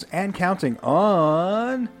 episodes and counting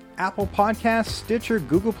on Apple Podcasts, Stitcher,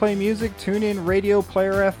 Google Play Music, TuneIn, Radio,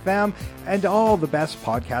 Player FM, and all the best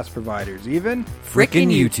podcast providers, even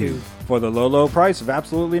frickin' YouTube. For the low, low price of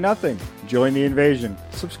absolutely nothing. Join the invasion.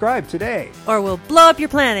 Subscribe today. Or we'll blow up your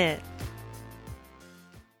planet.